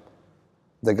wake up.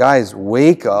 The guys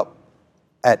wake up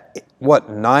at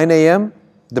 9 a.m.?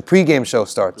 The pregame show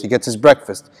starts. He gets his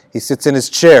breakfast. He sits in his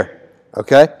chair,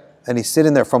 Okay? And he's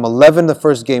sitting there from 11, the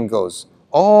first game goes,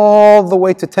 all the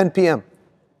way to 10 p.m.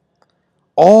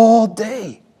 All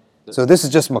day. So this is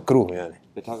just makruh, yani.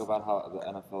 They talk about how the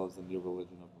NFL is the new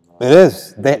religion of America. It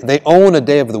is. They own a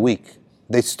day of the week.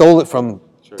 They stole it from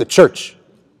the church.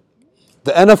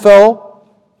 The NFL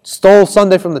stole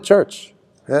Sunday from the church.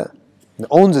 Yeah. It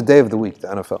owns a day of the week, the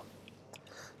NFL.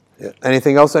 Yeah.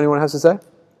 Anything else anyone has to say?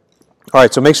 All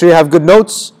right, so make sure you have good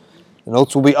notes. The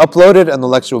notes will be uploaded and the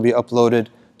lecture will be uploaded.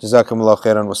 Jazakumullah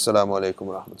khairan. Wassalamu alaikum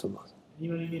wa rahmatullah.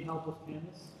 Anybody need help with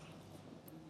Candace?